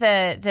was like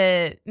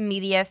the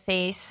media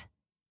face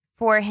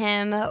for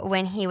him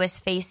when he was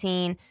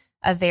facing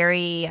a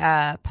very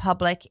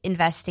public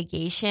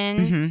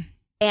investigation.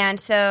 And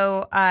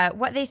so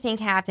what they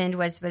think happened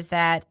was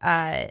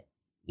that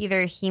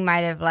either he might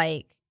have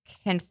like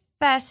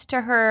confessed to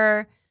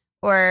her,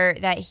 or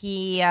that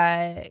he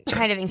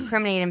kind of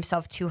incriminated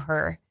himself to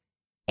her,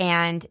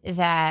 and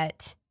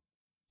that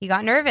he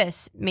got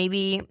nervous.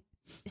 Maybe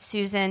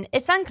Susan,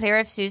 it's unclear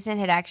if Susan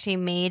had actually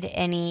made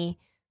any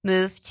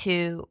move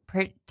to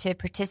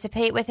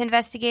participate with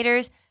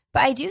investigators,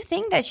 but I do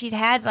think that she'd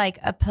had like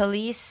a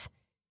police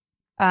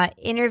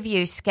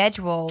interview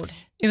scheduled.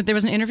 If there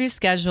was an interview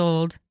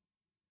scheduled,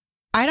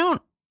 I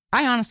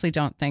honestly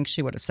don't think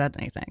she would have said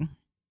anything.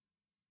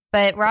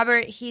 But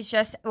Robert, he's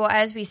just, well,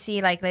 as we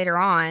see like later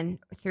on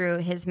through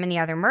his many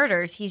other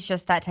murders, he's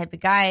just that type of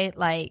guy.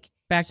 Like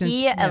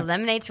he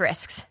eliminates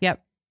risks.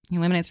 Yep. He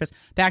eliminates risk.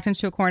 Backed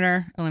into a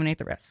corner, eliminate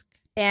the risk.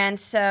 And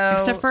so,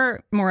 except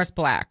for Morris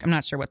Black. I'm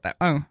not sure what that.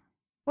 Oh.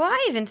 Well,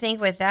 I even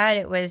think with that,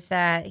 it was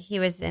that he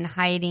was in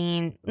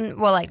hiding.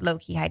 Well, like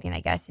low-key hiding, I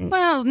guess.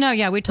 Well, no,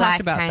 yeah, we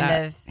talked about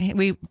that. Of,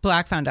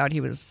 Black found out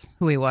he was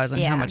who he was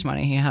and how much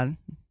money he had.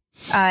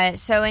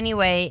 So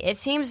anyway, it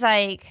seems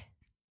like,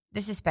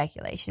 this is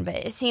speculation, but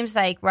it seems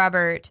like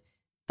Robert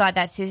thought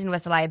that Susan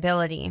was a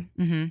liability.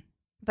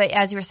 But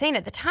as you were saying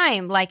at the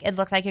time, like it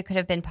looked like it could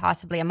have been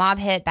possibly a mob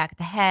hit, back of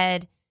the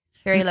head,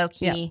 very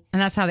low-key. Yeah.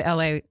 And that's how the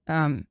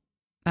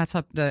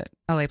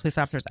LA police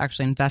officers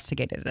actually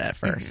investigated it at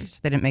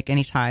first. They didn't make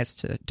any ties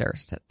to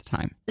Durst at the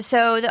time.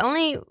 So the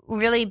only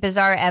really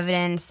bizarre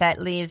evidence that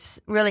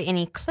leaves really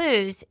any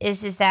clues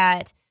is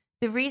that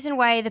the reason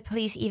why the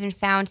police even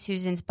found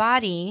Susan's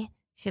body,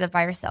 she lived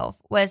by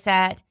herself, was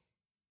that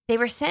they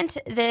were sent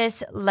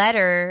this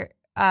letter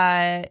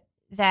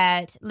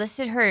that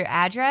listed her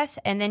address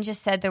and then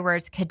just said the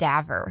words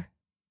cadaver.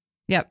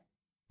 Yep.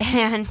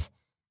 And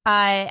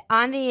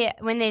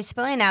when they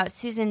spelling out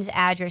Susan's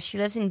address, she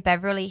lives in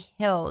Beverly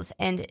Hills,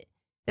 and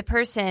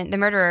the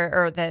murderer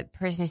or the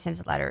person who sends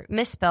the letter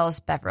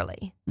misspells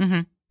Beverly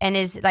and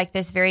is like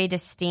this very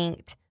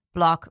distinct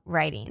block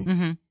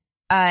writing,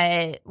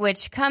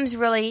 which comes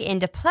really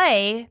into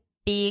play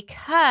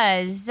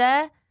because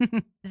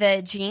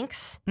the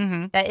Jinx,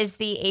 that is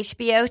the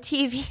HBO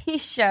TV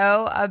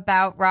show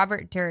about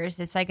Robert Durst.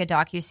 It's like a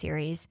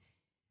docuseries.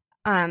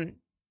 The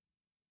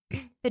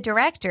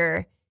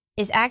director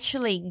is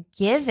actually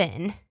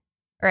given,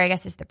 or I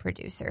guess it's the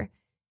producer,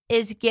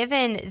 is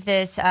given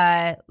this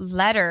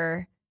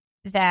letter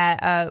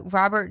that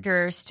Robert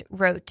Durst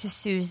wrote to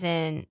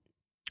Susan.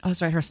 Oh,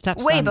 that's right, her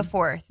stepson. Way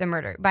before the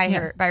murder by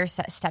her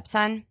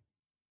stepson.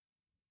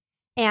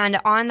 And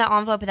on the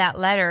envelope of that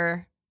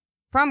letter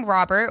from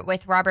Robert,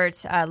 with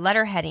Robert's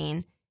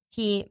letterheading,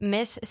 he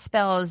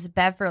misspells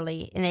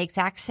Beverly in the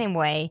exact same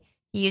way.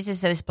 He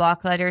uses those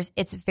block letters.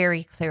 It's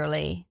very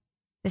clearly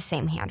the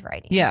same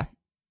handwriting. Yeah.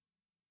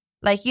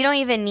 Like, you don't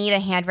even need a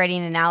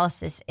handwriting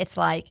analysis. It's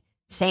like,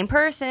 same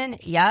person.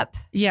 Yep.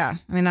 Yeah.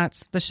 I mean,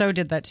 the show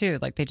did that too.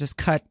 Like, they just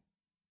cut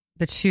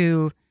the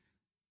two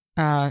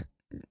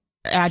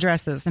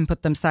addresses and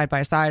put them side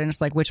by side, and it's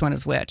like, which one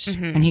is which?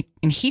 And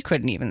he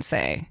couldn't even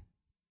say.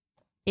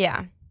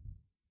 Yeah.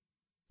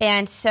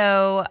 And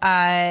so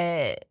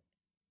LA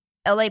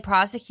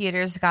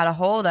prosecutors got a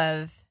hold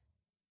of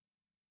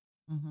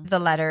the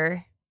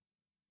letter.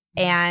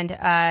 And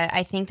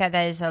I think that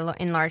is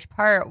in large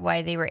part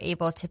why they were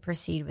able to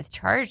proceed with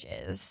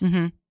charges.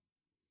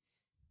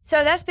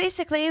 So that's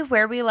basically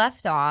where we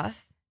left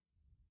off.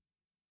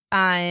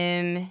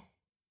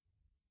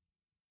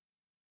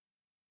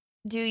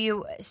 Do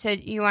you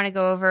want to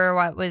go over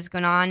what was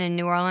going on in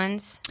New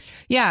Orleans?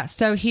 Yeah.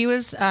 So he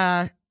was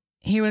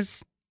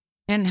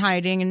in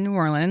hiding in New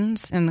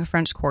Orleans in the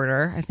French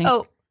Quarter, I think.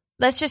 Oh,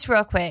 let's just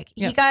real quick.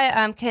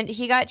 Yep.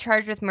 He got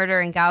charged with murder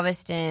in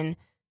Galveston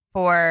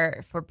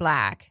for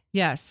Black.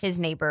 Yes. His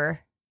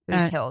neighbor who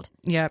was killed.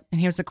 Yep. And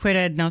he was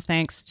acquitted, no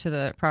thanks to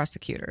the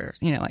prosecutors.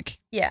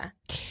 Yeah.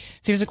 So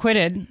he was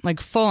acquitted,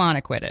 full on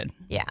acquitted.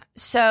 Yeah.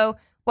 So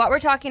what we're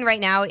talking right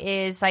now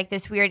is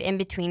this weird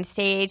in-between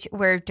stage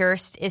where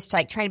Durst is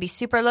trying to be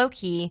super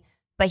low-key,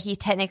 but he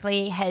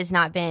technically has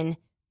not been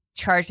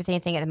charged with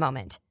anything at the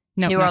moment.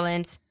 No, New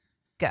Orleans,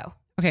 go.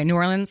 Okay, New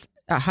Orleans,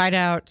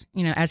 hideout,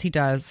 as he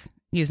does,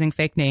 using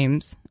fake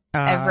names.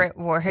 Everett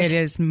Ward. It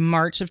is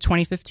March of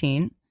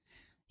 2015.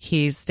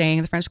 He's staying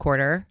in the French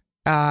Quarter.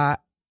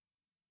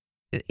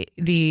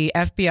 The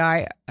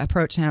FBI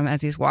approach him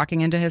as he's walking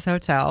into his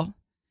hotel.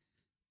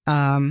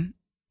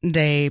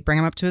 They bring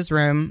him up to his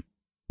room.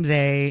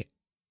 They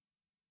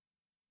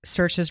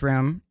search his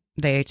room.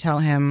 They tell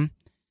him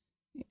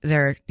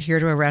they're here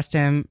to arrest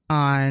him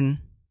on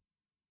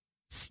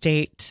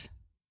state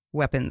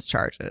weapons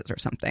charges or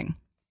something.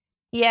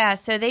 Yeah,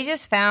 so they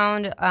just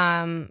found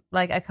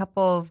a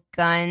couple of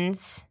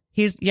guns.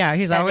 He's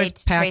always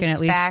packing at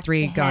least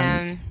 3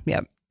 guns.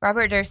 Yep.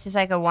 Robert Durst is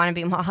like a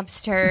wannabe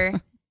mobster.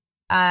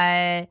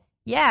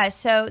 Yeah,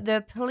 so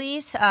the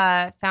police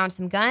found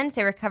some guns.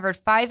 They recovered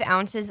 5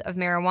 ounces of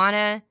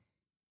marijuana,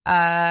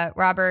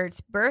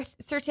 Robert's birth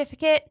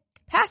certificate,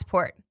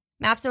 passport,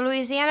 maps of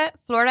Louisiana,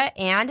 Florida,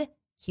 and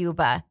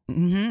Cuba.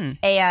 Mm-hmm.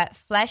 A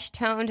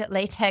flesh-toned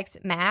latex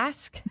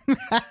mask.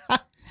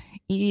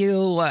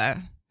 Ew.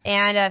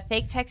 And a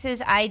fake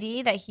Texas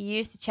ID that he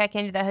used to check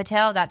into the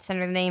hotel. That's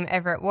under the name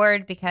Everett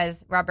Ward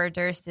because Robert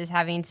Durst is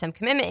having some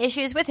commitment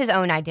issues with his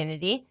own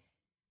identity.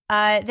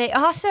 They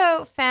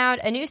also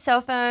found a new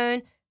cell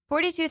phone,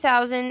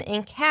 $42,000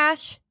 in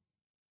cash.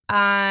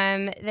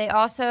 They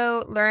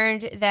also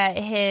learned that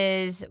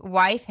his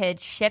wife had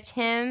shipped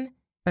him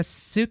a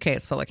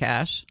suitcase full of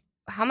cash.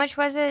 How much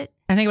was it?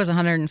 I think it was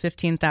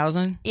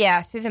 $115,000.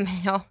 Yeah, through the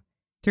mail.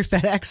 Through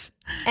FedEx.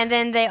 And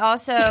then they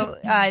also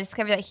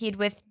discovered that he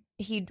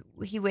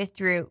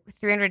withdrew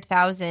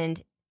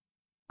 $300,000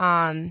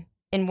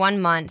 in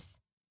 1 month,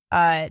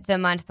 the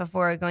month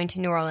before going to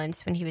New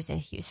Orleans when he was in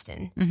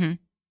Houston.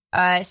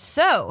 Mm-hmm.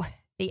 So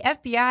the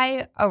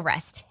FBI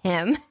arrest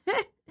him.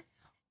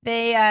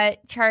 They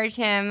charge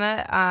him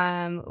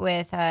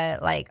with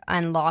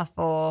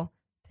unlawful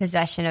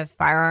possession of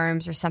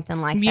firearms or something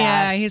like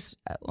that.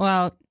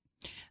 Yeah,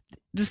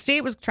 the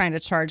state was trying to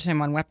charge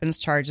him on weapons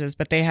charges,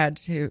 but they had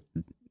to.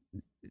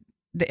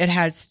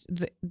 It's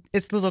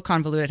a little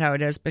convoluted how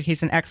it is, but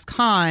he's an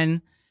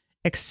ex-con,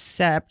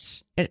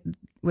 except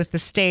with the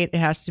state, it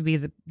has to be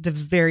the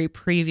very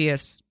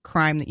previous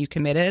crime that you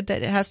committed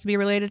that it has to be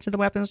related to the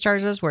weapons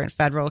charges, where in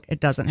federal, it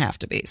doesn't have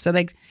to be. So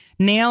they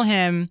nail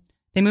him,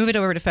 they move it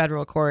over to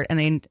federal court,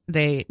 and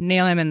they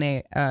nail him and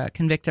they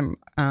convict him,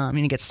 and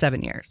he gets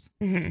 7 years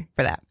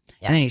for that.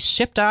 Yeah. And then he's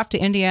shipped off to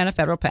Indiana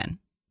Federal Pen.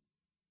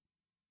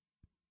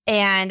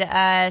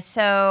 And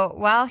so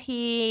while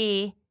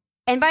he...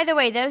 And by the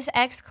way, those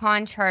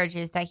ex-con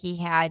charges that he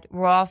had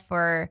were all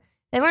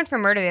they weren't for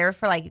murder, they were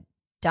for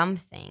dumb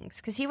things.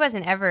 Because he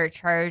wasn't ever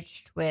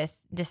charged with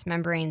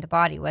dismembering the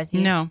body, was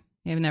he? No,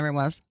 he never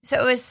was. So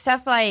it was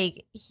stuff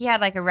he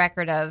had a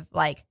record of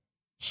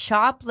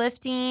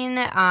shoplifting,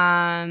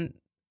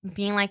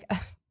 being a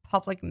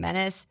public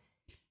menace.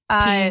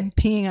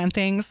 Peeing on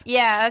things.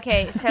 Yeah,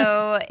 okay.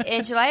 So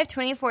in July of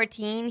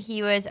 2014,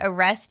 he was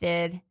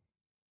arrested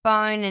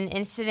following an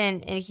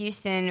incident in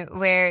Houston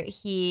where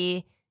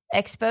he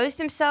exposed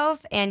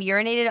himself and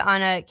urinated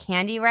on a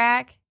candy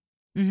rack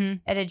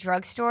at a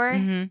drugstore.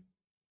 Mm-hmm.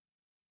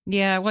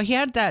 Yeah, well, he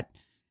had that,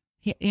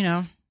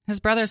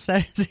 his brother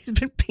says he's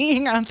been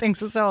peeing on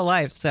things his whole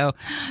life, so.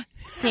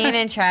 Peeing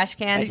in trash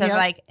cans of,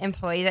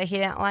 employees that he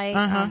didn't like.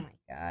 Uh-huh. Oh,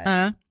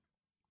 my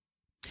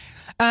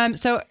God.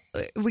 So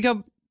we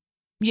go,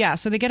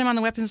 so they get him on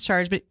the weapons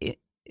charge, but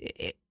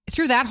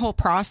through that whole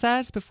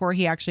process, before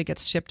he actually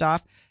gets shipped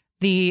off,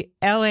 the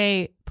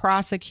LA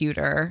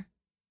prosecutor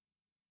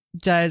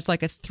does a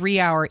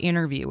 3-hour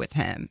interview with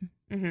him.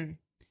 Mm-hmm.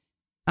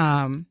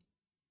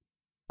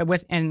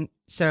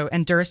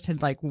 And Durst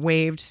had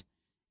waived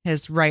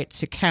his right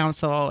to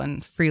counsel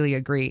and freely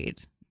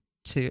agreed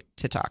to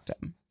talk to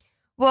him.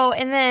 Well,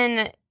 and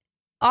then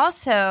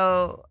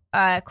also,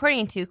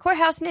 according to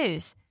Courthouse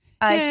News,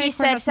 he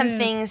said some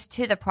things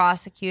to the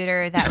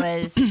prosecutor that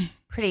was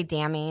pretty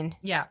damning.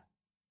 Yeah.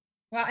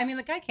 Well, I mean,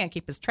 the guy can't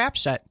keep his trap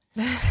shut.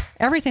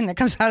 Everything that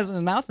comes out of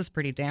his mouth is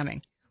pretty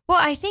damning. Well,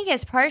 I think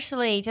it's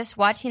partially just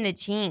watching the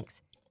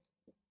Jinx.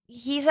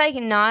 He's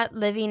not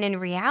living in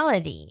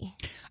reality.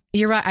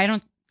 You're right. I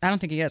don't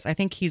think he is. I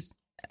think he's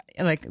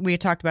we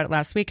talked about it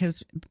last week.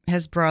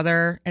 His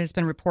brother has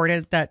been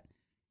reported that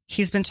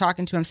he's been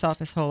talking to himself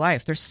his whole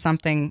life. There's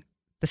something,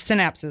 the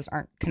synapses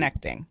aren't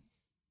connecting.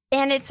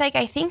 And it's like,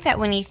 I think that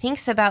when he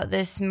thinks about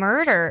these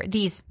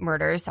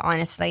murders,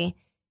 honestly,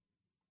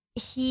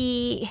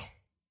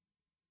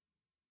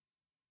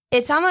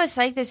 it's almost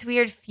like this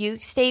weird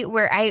fugue state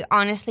where I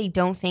honestly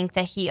don't think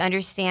that he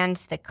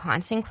understands the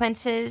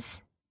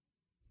consequences.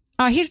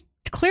 He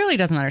clearly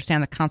doesn't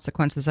understand the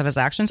consequences of his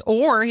actions,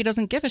 or he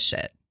doesn't give a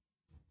shit.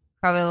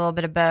 Probably a little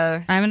bit of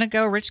both. I'm going to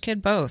go rich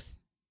kid both.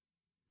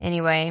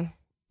 Anyway.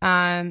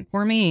 Or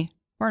me.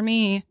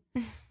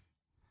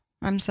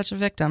 I'm such a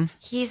victim.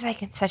 He's like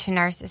such a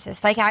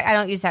narcissist. Like, I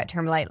don't use that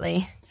term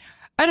lightly.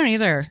 I don't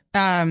either.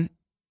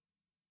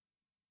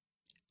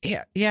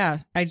 Yeah.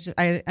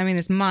 I mean,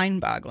 it's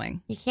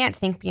mind-boggling. You can't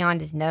think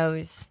beyond his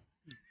nose.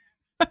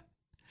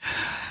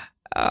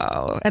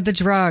 Oh, and the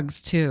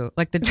drugs too.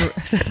 Like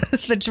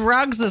the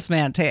drugs this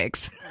man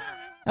takes.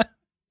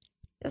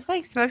 Just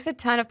like smokes a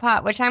ton of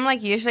pot, which I'm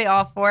like usually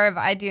all for, but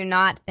I do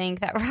not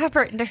think that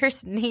Robert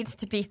Durst needs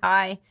to be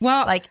high.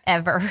 Well, like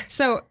ever.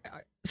 So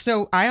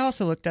I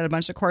also looked at a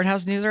bunch of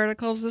courthouse news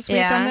articles this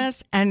week on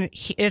this, and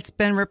it's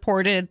been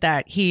reported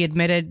that he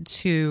admitted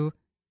to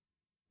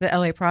the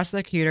LA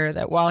prosecutor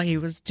that while he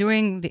was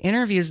doing the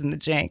interviews in the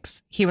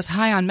Jenks, he was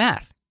high on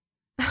meth.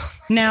 Oh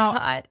now,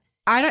 God.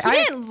 He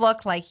didn't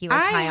look like he was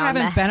high on meth. I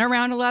haven't been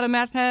around a lot of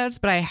meth heads,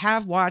 but I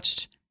have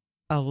watched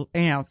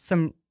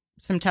some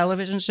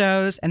television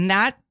shows, and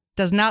that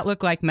does not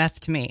look like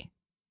meth to me.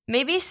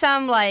 Maybe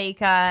some like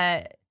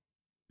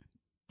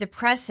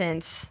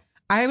depressants.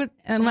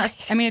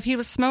 If he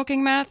was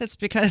smoking meth, it's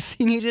because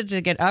he needed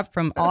to get up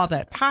from all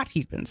that pot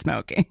he'd been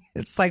smoking.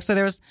 It's like, so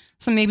there was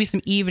maybe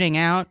some evening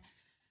out,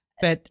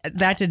 but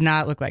that did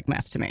not look like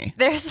meth to me.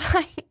 There's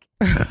like,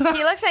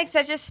 he looks like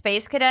such a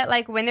space cadet.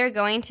 Like when they're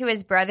going to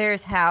his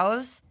brother's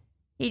house,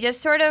 he just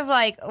sort of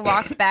like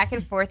walks back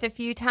and forth a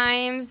few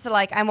times.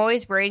 Like I'm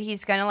always worried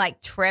he's going to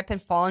like trip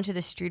and fall into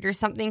the street or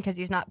something because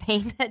he's not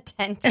paying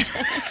attention.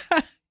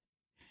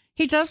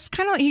 He does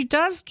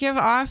give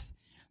off,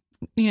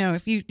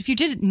 if you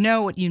didn't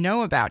know what you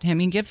know about him,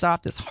 he gives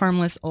off this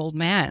harmless old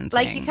man thing.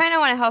 Like you kind of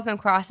want to help him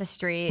cross the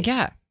street.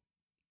 Yeah.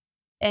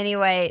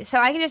 Anyway, so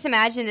I can just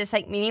imagine this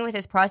like meeting with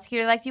his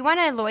prosecutor. Like, do you want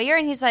a lawyer?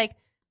 And he's like,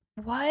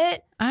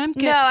 what? I'm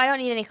good. No, I don't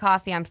need any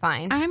coffee. I'm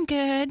fine. I'm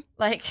good.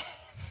 Like,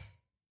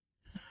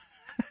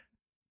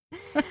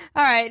 all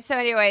right. So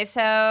anyway, so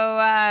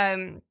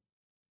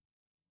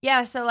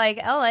like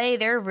LA,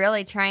 they're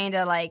really trying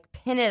to like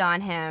pin it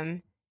on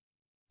him.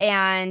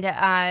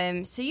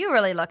 And so you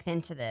really looked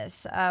into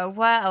this.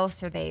 What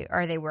else are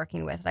they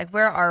working with? Like,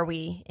 where are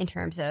we in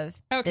terms of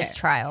this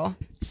trial?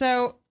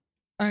 So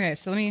let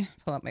me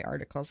pull up my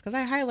articles because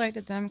I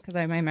highlighted them because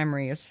my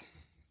memory is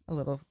a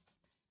little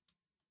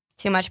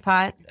too much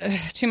pot.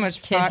 Too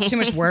much pot. Too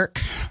much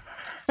work.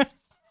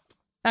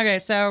 Okay,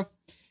 so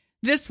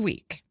this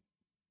week,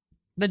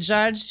 the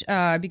judge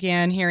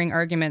began hearing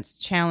arguments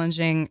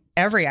challenging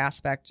every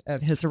aspect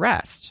of his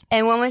arrest.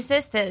 And when was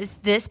this?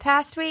 This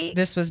past week?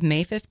 This was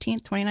May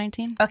 15th,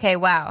 2019. Okay,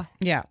 wow.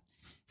 Yeah.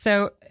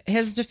 So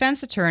his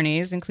defense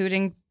attorneys,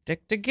 including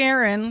Dick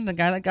DeGuerin, the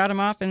guy that got him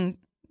off in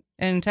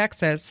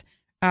Texas,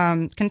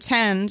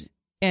 contend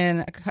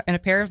in a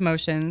pair of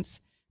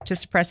motions to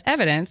suppress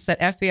evidence that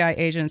FBI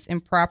agents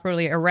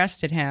improperly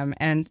arrested him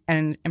and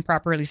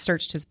improperly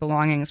searched his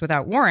belongings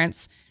without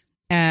warrants,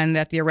 and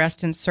that the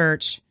arrest and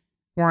search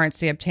warrants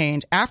they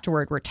obtained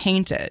afterward were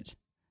tainted.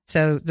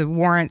 So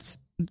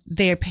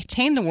they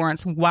obtained the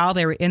warrants while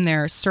they were in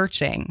there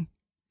searching.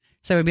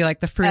 So it would be like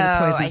the fruit of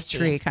the poisonous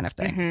tree kind of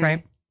thing,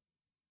 right?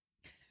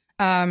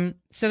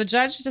 So the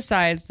judge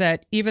decides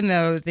that even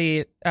though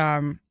the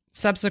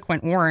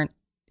subsequent warrant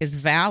is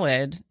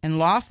valid and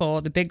lawful,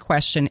 the big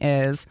question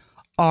is,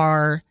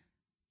 are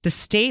the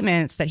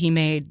statements that he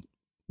made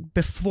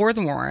before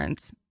the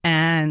warrant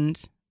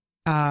and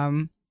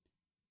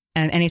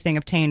anything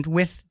obtained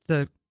with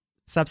the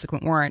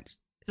subsequent warrant,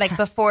 like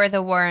before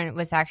the warrant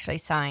was actually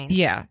signed.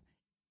 Yeah.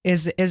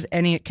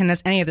 Can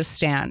any of this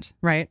stand?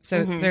 Right.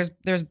 So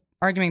there's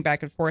arguing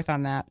back and forth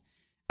on that.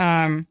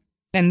 And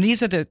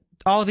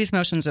all of these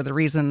motions are the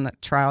reason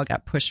that trial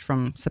got pushed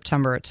from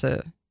September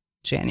to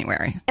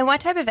January. And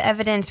what type of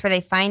evidence were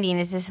they finding?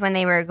 Is this when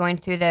they were going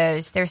through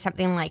those? There's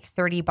something like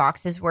 30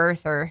 boxes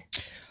worth, or?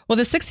 Well,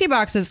 the 60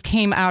 boxes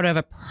came out of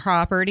a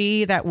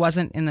property that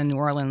wasn't in the New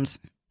Orleans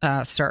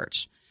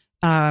search.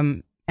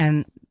 And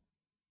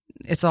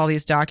it's all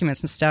these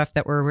documents and stuff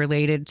that were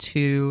related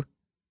to,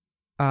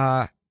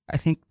 I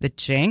think, the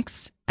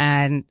Jenks.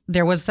 And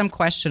there was some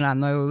question on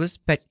those,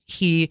 but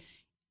he,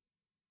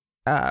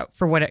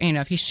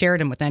 if he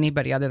shared them with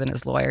anybody other than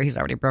his lawyer, he's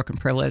already broken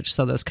privilege.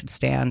 So those could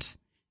stand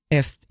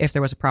if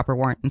there was a proper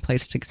warrant in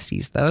place to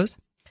seize those.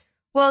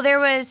 Well, there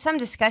was some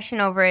discussion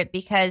over it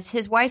because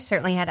his wife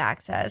certainly had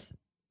access,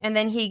 and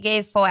then he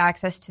gave full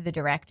access to the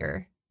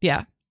director.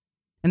 Yeah.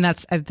 And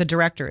that's the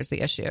director is the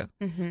issue.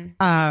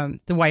 Mm-hmm.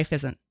 The wife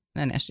isn't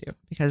an issue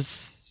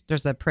because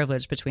there's a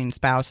privilege between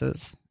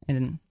spouses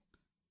in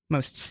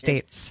most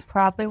states. That's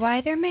probably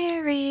why they're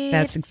married.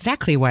 That's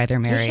exactly why they're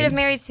married. He should have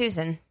married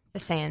Susan.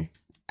 Just saying.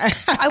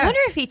 I wonder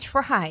if he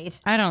tried.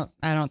 I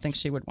don't think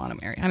she would want to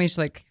marry. I mean, she's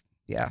like,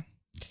 yeah.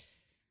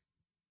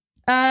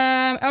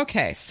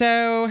 Okay,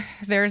 so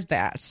there's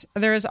that.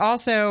 There's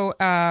also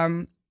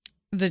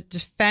the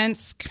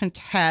defense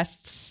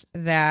contests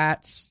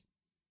that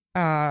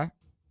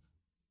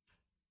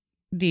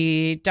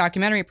the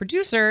documentary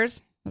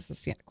producers, this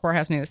is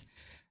Courthouse News,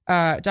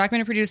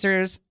 documentary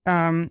producers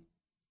and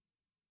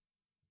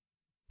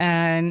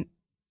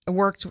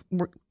worked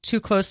too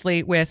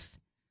closely with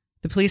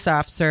the police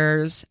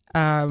officers,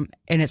 and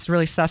it's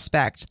really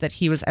suspect that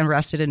he was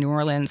arrested in New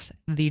Orleans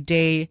the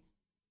day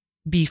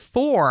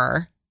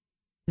before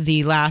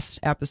the last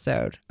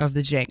episode of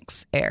The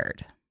Jinx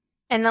aired.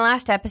 And the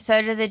last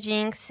episode of The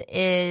Jinx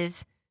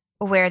is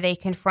where they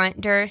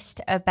confront Durst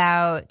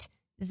about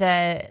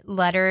the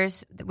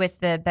letters with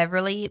the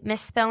Beverly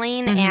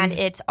misspelling. Mm-hmm. And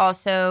it's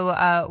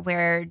also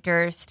where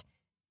Durst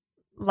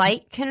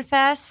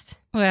confessed.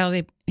 Well,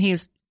 he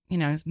was,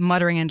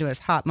 muttering into his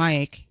hot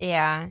mic.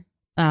 Yeah.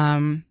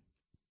 If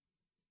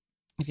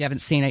you haven't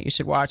seen it, you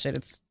should watch it.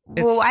 It's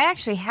well, I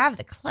actually have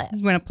the clip.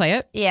 You want to play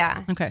it?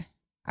 Yeah. Okay.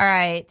 All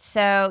right.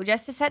 So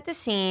just to set the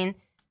scene,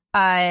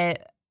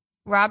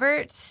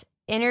 Robert's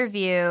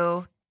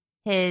interview,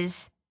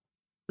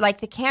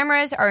 the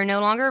cameras are no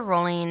longer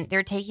rolling.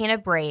 They're taking a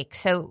break.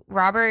 So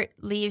Robert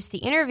leaves the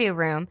interview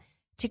room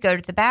to go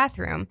to the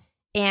bathroom,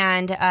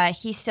 and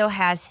he still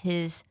has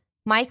his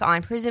mic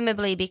on,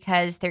 presumably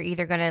because they're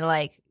either going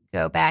to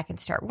go back and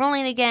start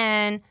rolling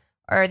again,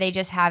 or they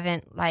just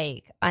haven't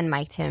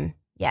unmiked him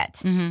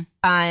yet.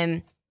 Mm-hmm.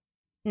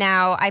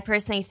 Now, I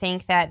personally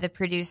think that the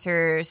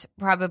producers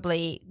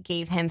probably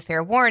gave him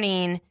fair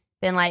warning,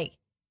 been like,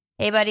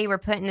 hey, buddy, we're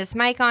putting this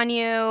mic on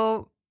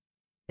you.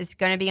 It's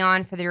going to be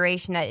on for the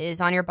duration that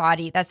is on your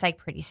body. That's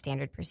pretty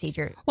standard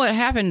procedure. Well, it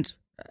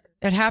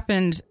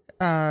happened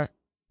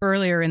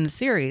earlier in the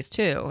series,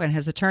 too. And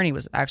his attorney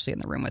was actually in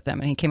the room with him.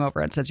 And he came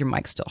over and says, your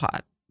mic's still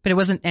hot. But it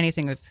wasn't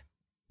anything of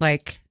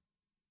anything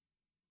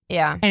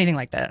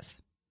like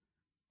this.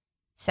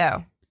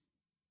 So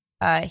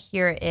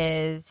here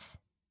is...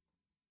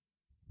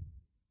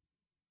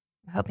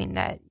 I'm hoping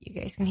that you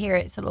guys can hear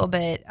it. It's a little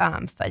bit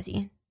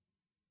fuzzy.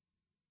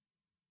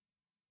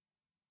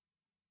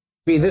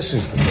 This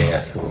is the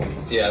bathroom.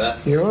 Yeah,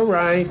 You're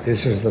right.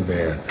 This is the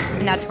bathroom.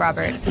 And that's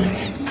Robert.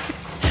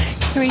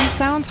 I mean, he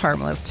sounds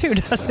harmless, too,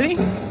 doesn't he?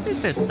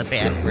 This is the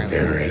bathroom.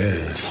 There it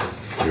is.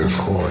 You're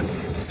caught.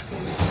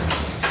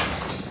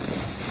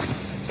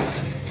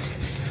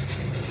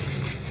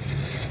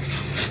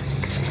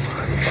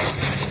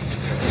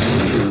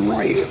 You're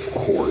right, of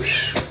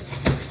course.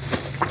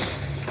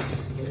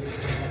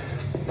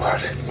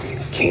 But you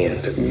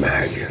can't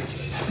imagine.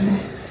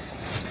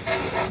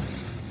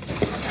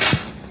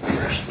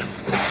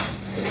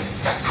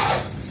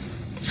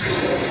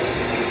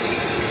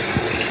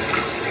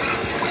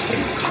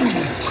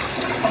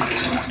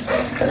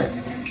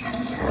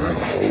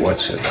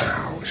 What's in the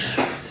house?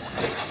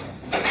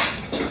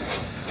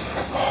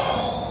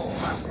 Oh,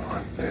 I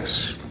want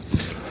this.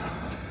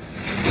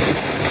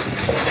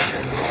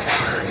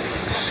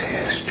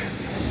 Disaster.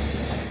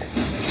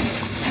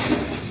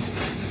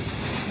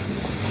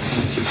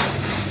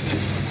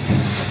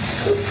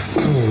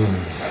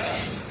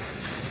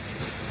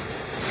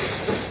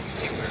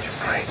 He was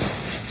right.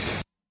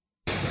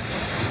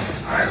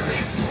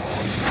 Irish.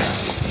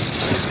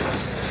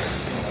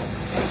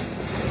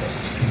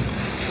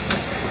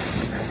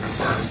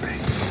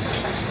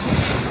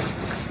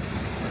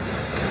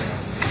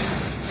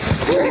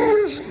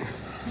 Listen.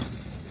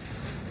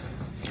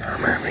 I'm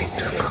having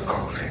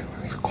difficulty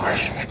with the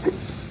question.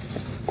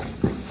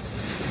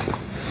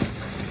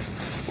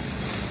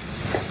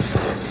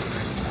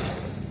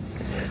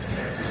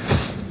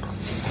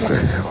 What the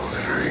hell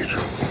did I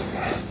do?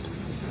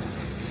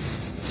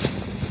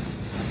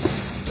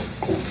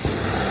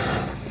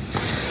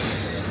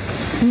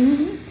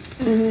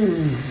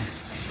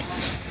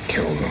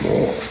 Kill them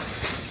all.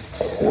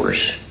 Of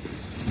course.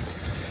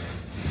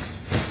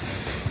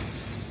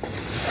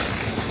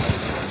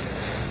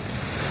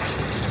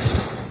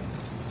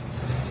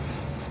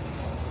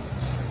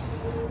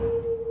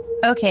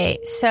 Okay,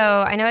 so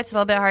I know it's a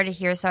little bit hard to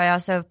hear, so I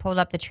also have pulled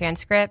up the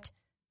transcript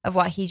of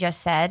what he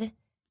just said.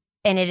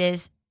 And it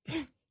is,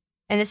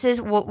 and this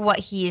is what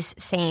he's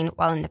saying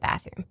while in the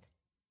bathroom.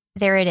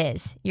 There it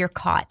is. You're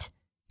caught.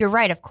 You're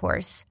right, of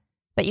course,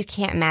 but you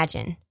can't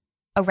imagine.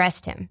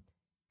 Arrest him.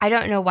 I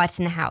don't know what's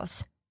in the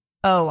house.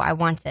 Oh, I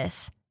want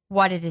this.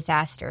 What a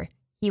disaster.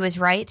 He was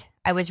right.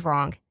 I was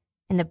wrong.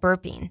 And the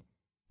burping.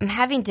 I'm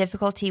having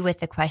difficulty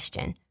with the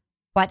question.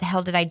 What the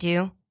hell did I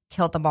do?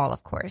 Killed them all,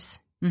 of course.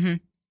 Mm-hmm.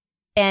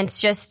 And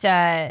it's just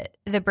the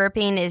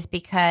burping is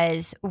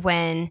because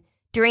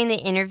during the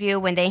interview,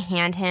 when they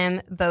hand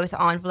him both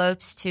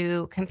envelopes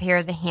to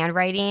compare the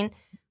handwriting,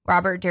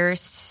 Robert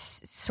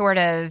Durst sort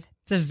of...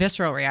 It's a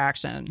visceral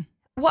reaction.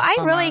 Well,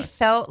 I really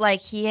felt like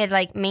he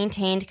had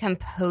maintained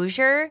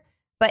composure,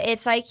 but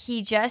it's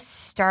he just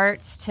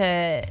starts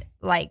to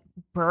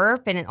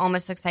burp, and it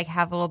almost looks like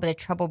have a little bit of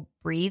trouble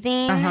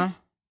breathing. Uh-huh.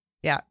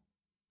 Yeah.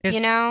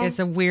 It's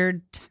a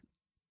weird...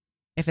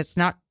 If it's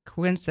not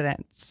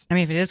coincidence,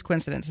 if it is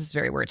coincidence, it's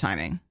very weird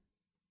timing.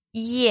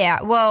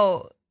 Yeah,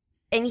 well,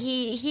 And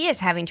he is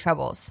having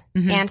troubles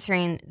Mm-hmm.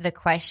 answering the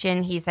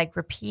question. He's like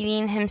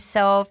repeating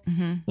himself.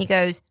 Mm-hmm. He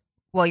goes,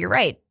 well, you're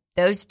right.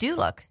 Those do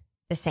look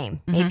the same.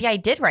 Mm-hmm. Maybe I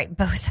did write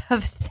both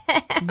of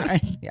them.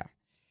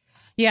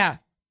 Yeah.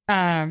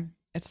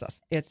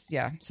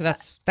 So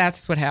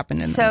that's what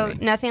happened in the So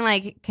movie. nothing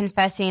like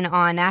confessing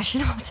on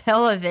national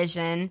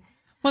television.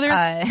 Well,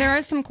 there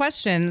are some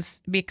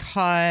questions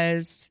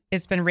because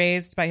it's been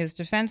raised by his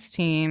defense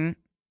team.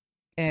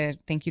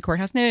 Thank you,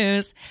 Courthouse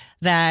News,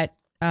 that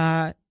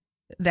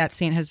that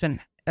scene has been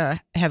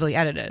heavily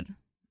edited,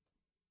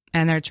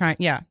 and they're trying.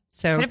 Yeah,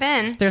 so Could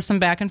have been. there's some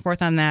back and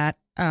forth on that.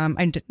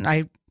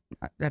 I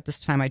at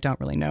this time I don't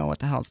really know what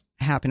the hell's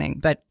happening,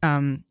 but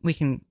we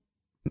can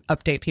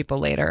update people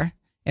later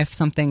if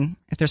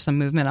there's some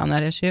movement on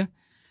that issue.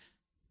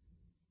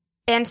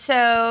 And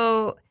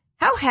so,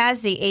 how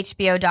has the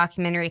HBO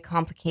documentary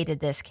complicated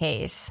this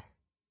case?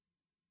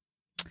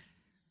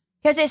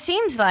 Because it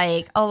seems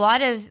like a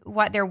lot of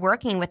what they're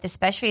working with,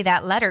 especially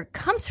that letter,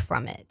 comes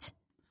from it.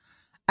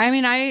 I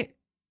mean, I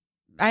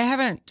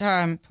haven't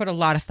put a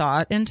lot of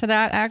thought into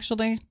that,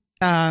 actually.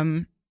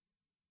 But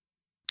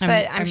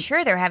I'm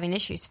sure they're having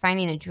issues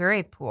finding a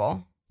jury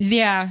pool.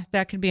 Yeah,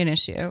 that could be an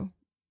issue.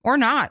 Or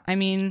not. I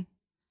mean,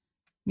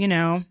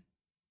 How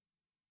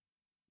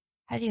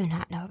do you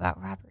not know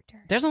about Robert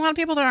Durst? there's a lot of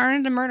people that aren't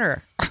into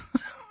murder.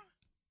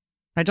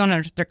 I don't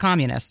know. They're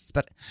communists,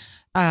 but,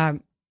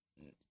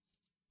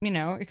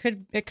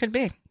 it could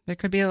be. There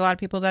could be a lot of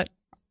people that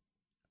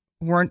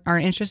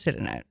aren't interested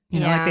in it.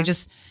 Like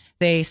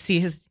they see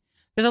there's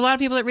a lot of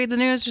people that read the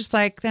news just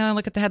like, they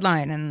look at the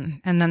headline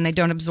and then they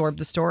don't absorb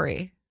the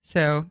story.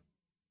 So.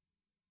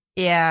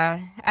 Yeah,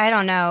 I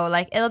don't know.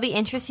 Like, it'll be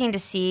interesting to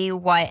see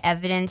what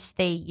evidence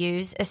they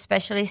use,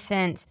 especially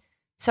since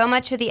so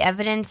much of the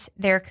evidence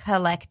they're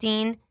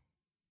collecting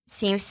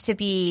seems to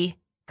be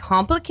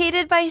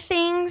complicated by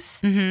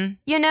things,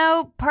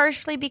 Mm-hmm.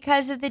 partially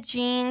because of the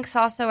jinx.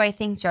 Also, I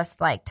think just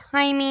like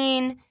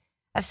timing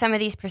of some of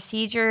these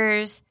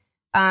procedures.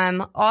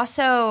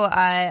 Also,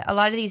 a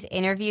lot of these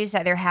interviews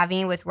that they're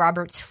having with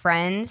Robert's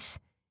friends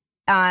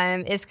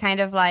is kind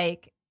of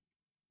like,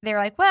 they're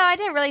like, well, I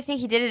didn't really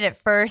think he did it at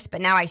first,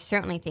 but now I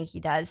certainly think he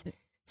does.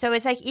 So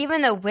it's like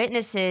even the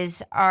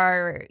witnesses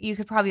you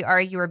could probably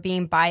argue, are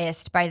being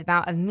biased by the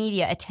amount of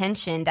media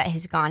attention that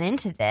has gone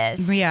into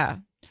this. Yeah.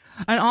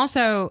 And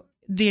also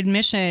the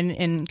admission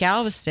in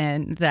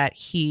Galveston that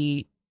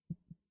he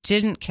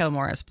didn't kill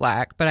Morris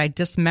Black, but I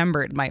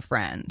dismembered my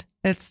friend.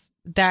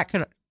 That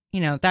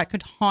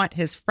could haunt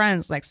his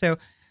friends. Like, so,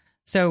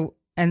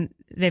 and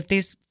if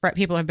these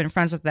people have been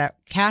friends with that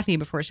Kathy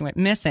before she went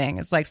missing,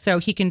 it's like, so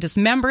he can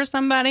dismember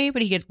somebody,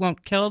 but he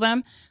won't kill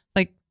them.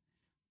 Like,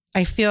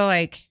 I feel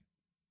like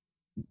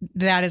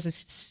that is a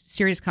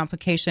serious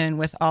complication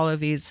with all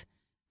of his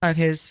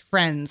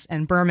friends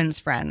and Berman's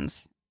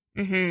friends.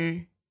 Mm-hmm.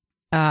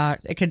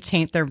 It could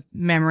taint their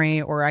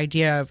memory or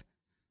idea of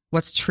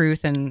what's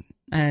truth and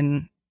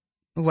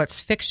what's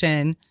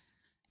fiction.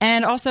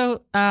 And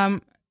also,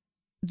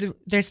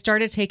 they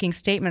started taking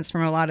statements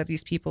from a lot of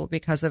these people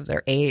because of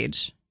their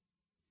age.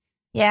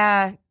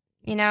 Yeah.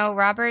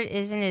 Robert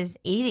is in his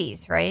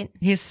 80s, right?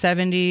 He's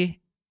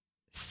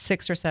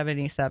 76 or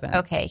 77.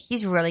 Okay.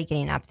 He's really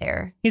getting up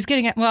there. He's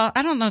getting it. Well,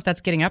 I don't know if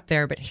that's getting up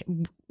there, but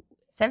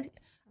 70s?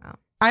 Oh.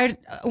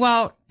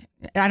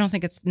 I don't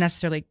think it's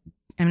necessarily.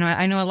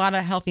 I know a lot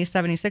of healthy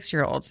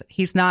 76-year-olds.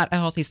 He's not a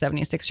healthy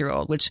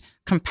 76-year-old, which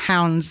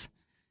compounds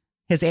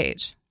his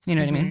age. You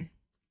know what I mean?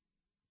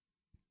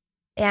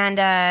 And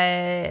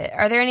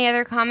are there any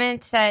other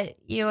comments that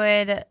you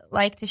would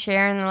like to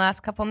share in the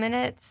last couple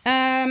minutes?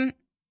 No.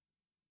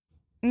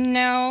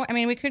 I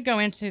mean, we could go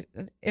into,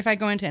 if I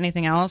go into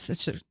anything else,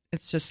 it's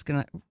just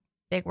gonna.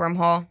 Big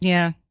wormhole.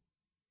 Yeah.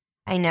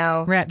 I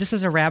know. This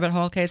is a rabbit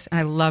hole case, and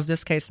I love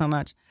this case so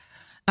much.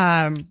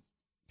 So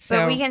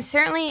but we can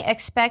certainly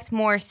expect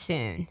more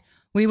soon.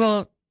 We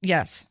will.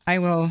 Yes, I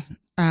will.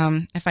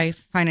 If I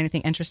find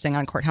anything interesting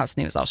on Courthouse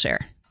News, I'll share.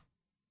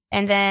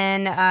 And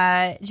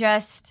then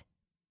just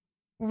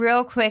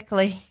real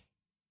quickly,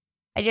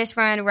 I just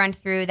want to run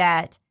through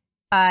that.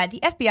 The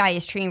FBI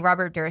is treating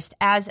Robert Durst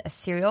as a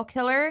serial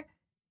killer.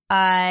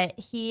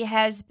 He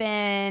has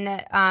been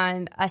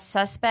a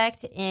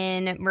suspect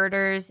in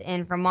murders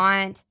in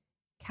Vermont,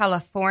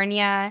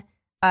 California.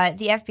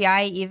 The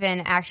FBI even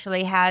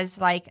actually has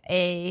like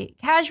a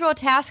casual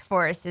task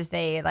force, as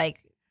they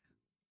like.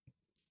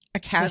 A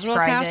casual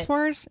describe task it.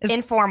 force?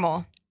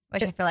 Informal,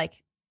 which I feel like.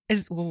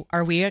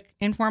 Are we an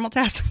informal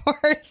task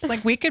force?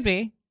 Like we could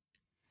be.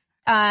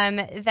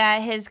 That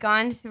has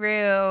gone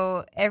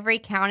through every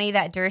county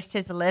that Durst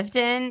has lived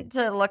in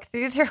to look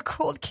through their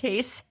cold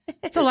case.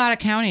 It's a lot of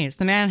counties.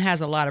 The man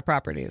has a lot of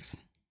properties.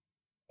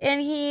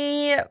 And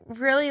he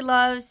really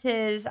loves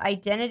his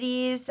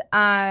identities.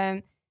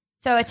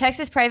 So a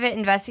Texas private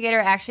investigator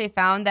actually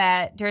found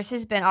that Durst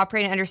has been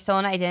operating under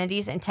stolen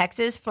identities in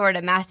Texas,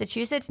 Florida,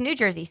 Massachusetts, New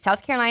Jersey,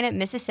 South Carolina,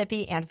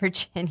 Mississippi, and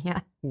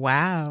Virginia.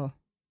 Wow.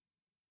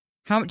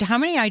 How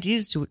many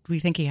IDs do we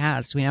think he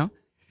has? Do we know?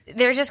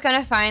 They're just going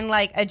to find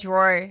like a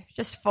drawer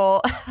just full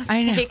of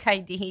fake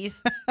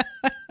IDs.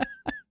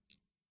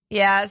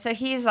 Yeah, so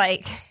he's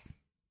like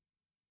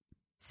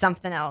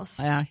something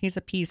else. Yeah, he's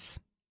a piece.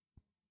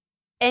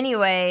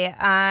 Anyway,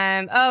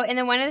 and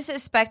then one of the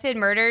suspected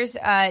murders,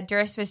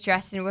 Durst was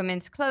dressed in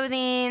women's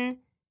clothing,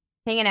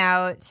 hanging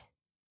out.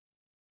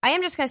 I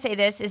am just going to say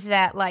this, is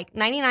that like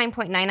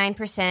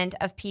 99.99%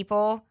 of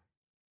people,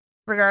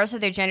 regardless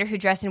of their gender, who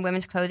dress in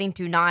women's clothing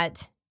do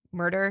not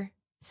murder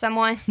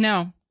someone.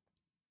 No,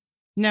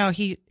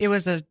 it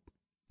was a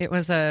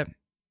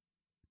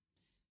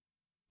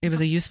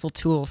useful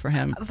tool for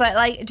him. But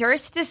like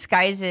Durst's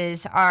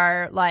disguises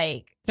are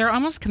like They're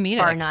almost comedic.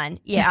 bar none.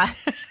 Yeah.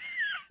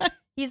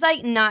 He's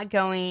like not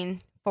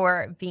going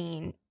for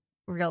being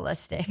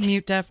realistic.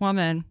 Mute deaf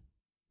woman.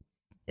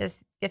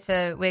 Just gets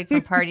a wig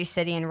from Party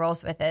City and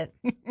rolls with it.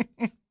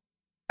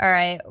 All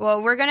right.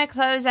 Well, we're going to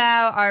close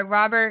out our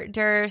Robert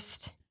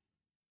Durst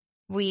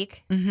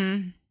week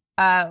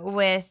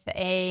with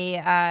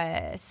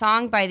a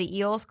song by the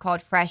Eels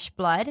called Fresh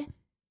Blood.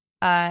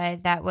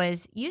 That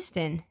was used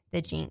in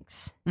The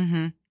Jinx.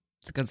 Mm-hmm.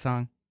 It's a good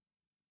song.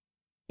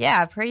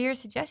 Yeah, per your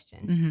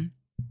suggestion. Mm-hmm.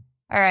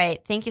 All right.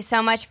 Thank you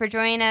so much for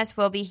joining us.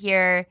 We'll be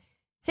here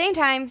same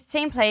time,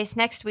 same place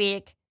next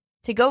week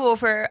to go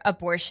over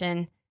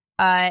abortion.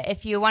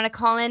 If you want to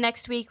call in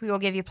next week, we will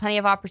give you plenty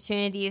of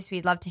opportunities.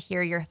 We'd love to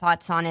hear your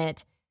thoughts on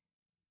it.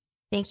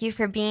 Thank you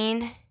for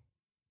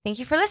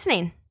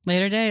listening.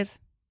 Later days.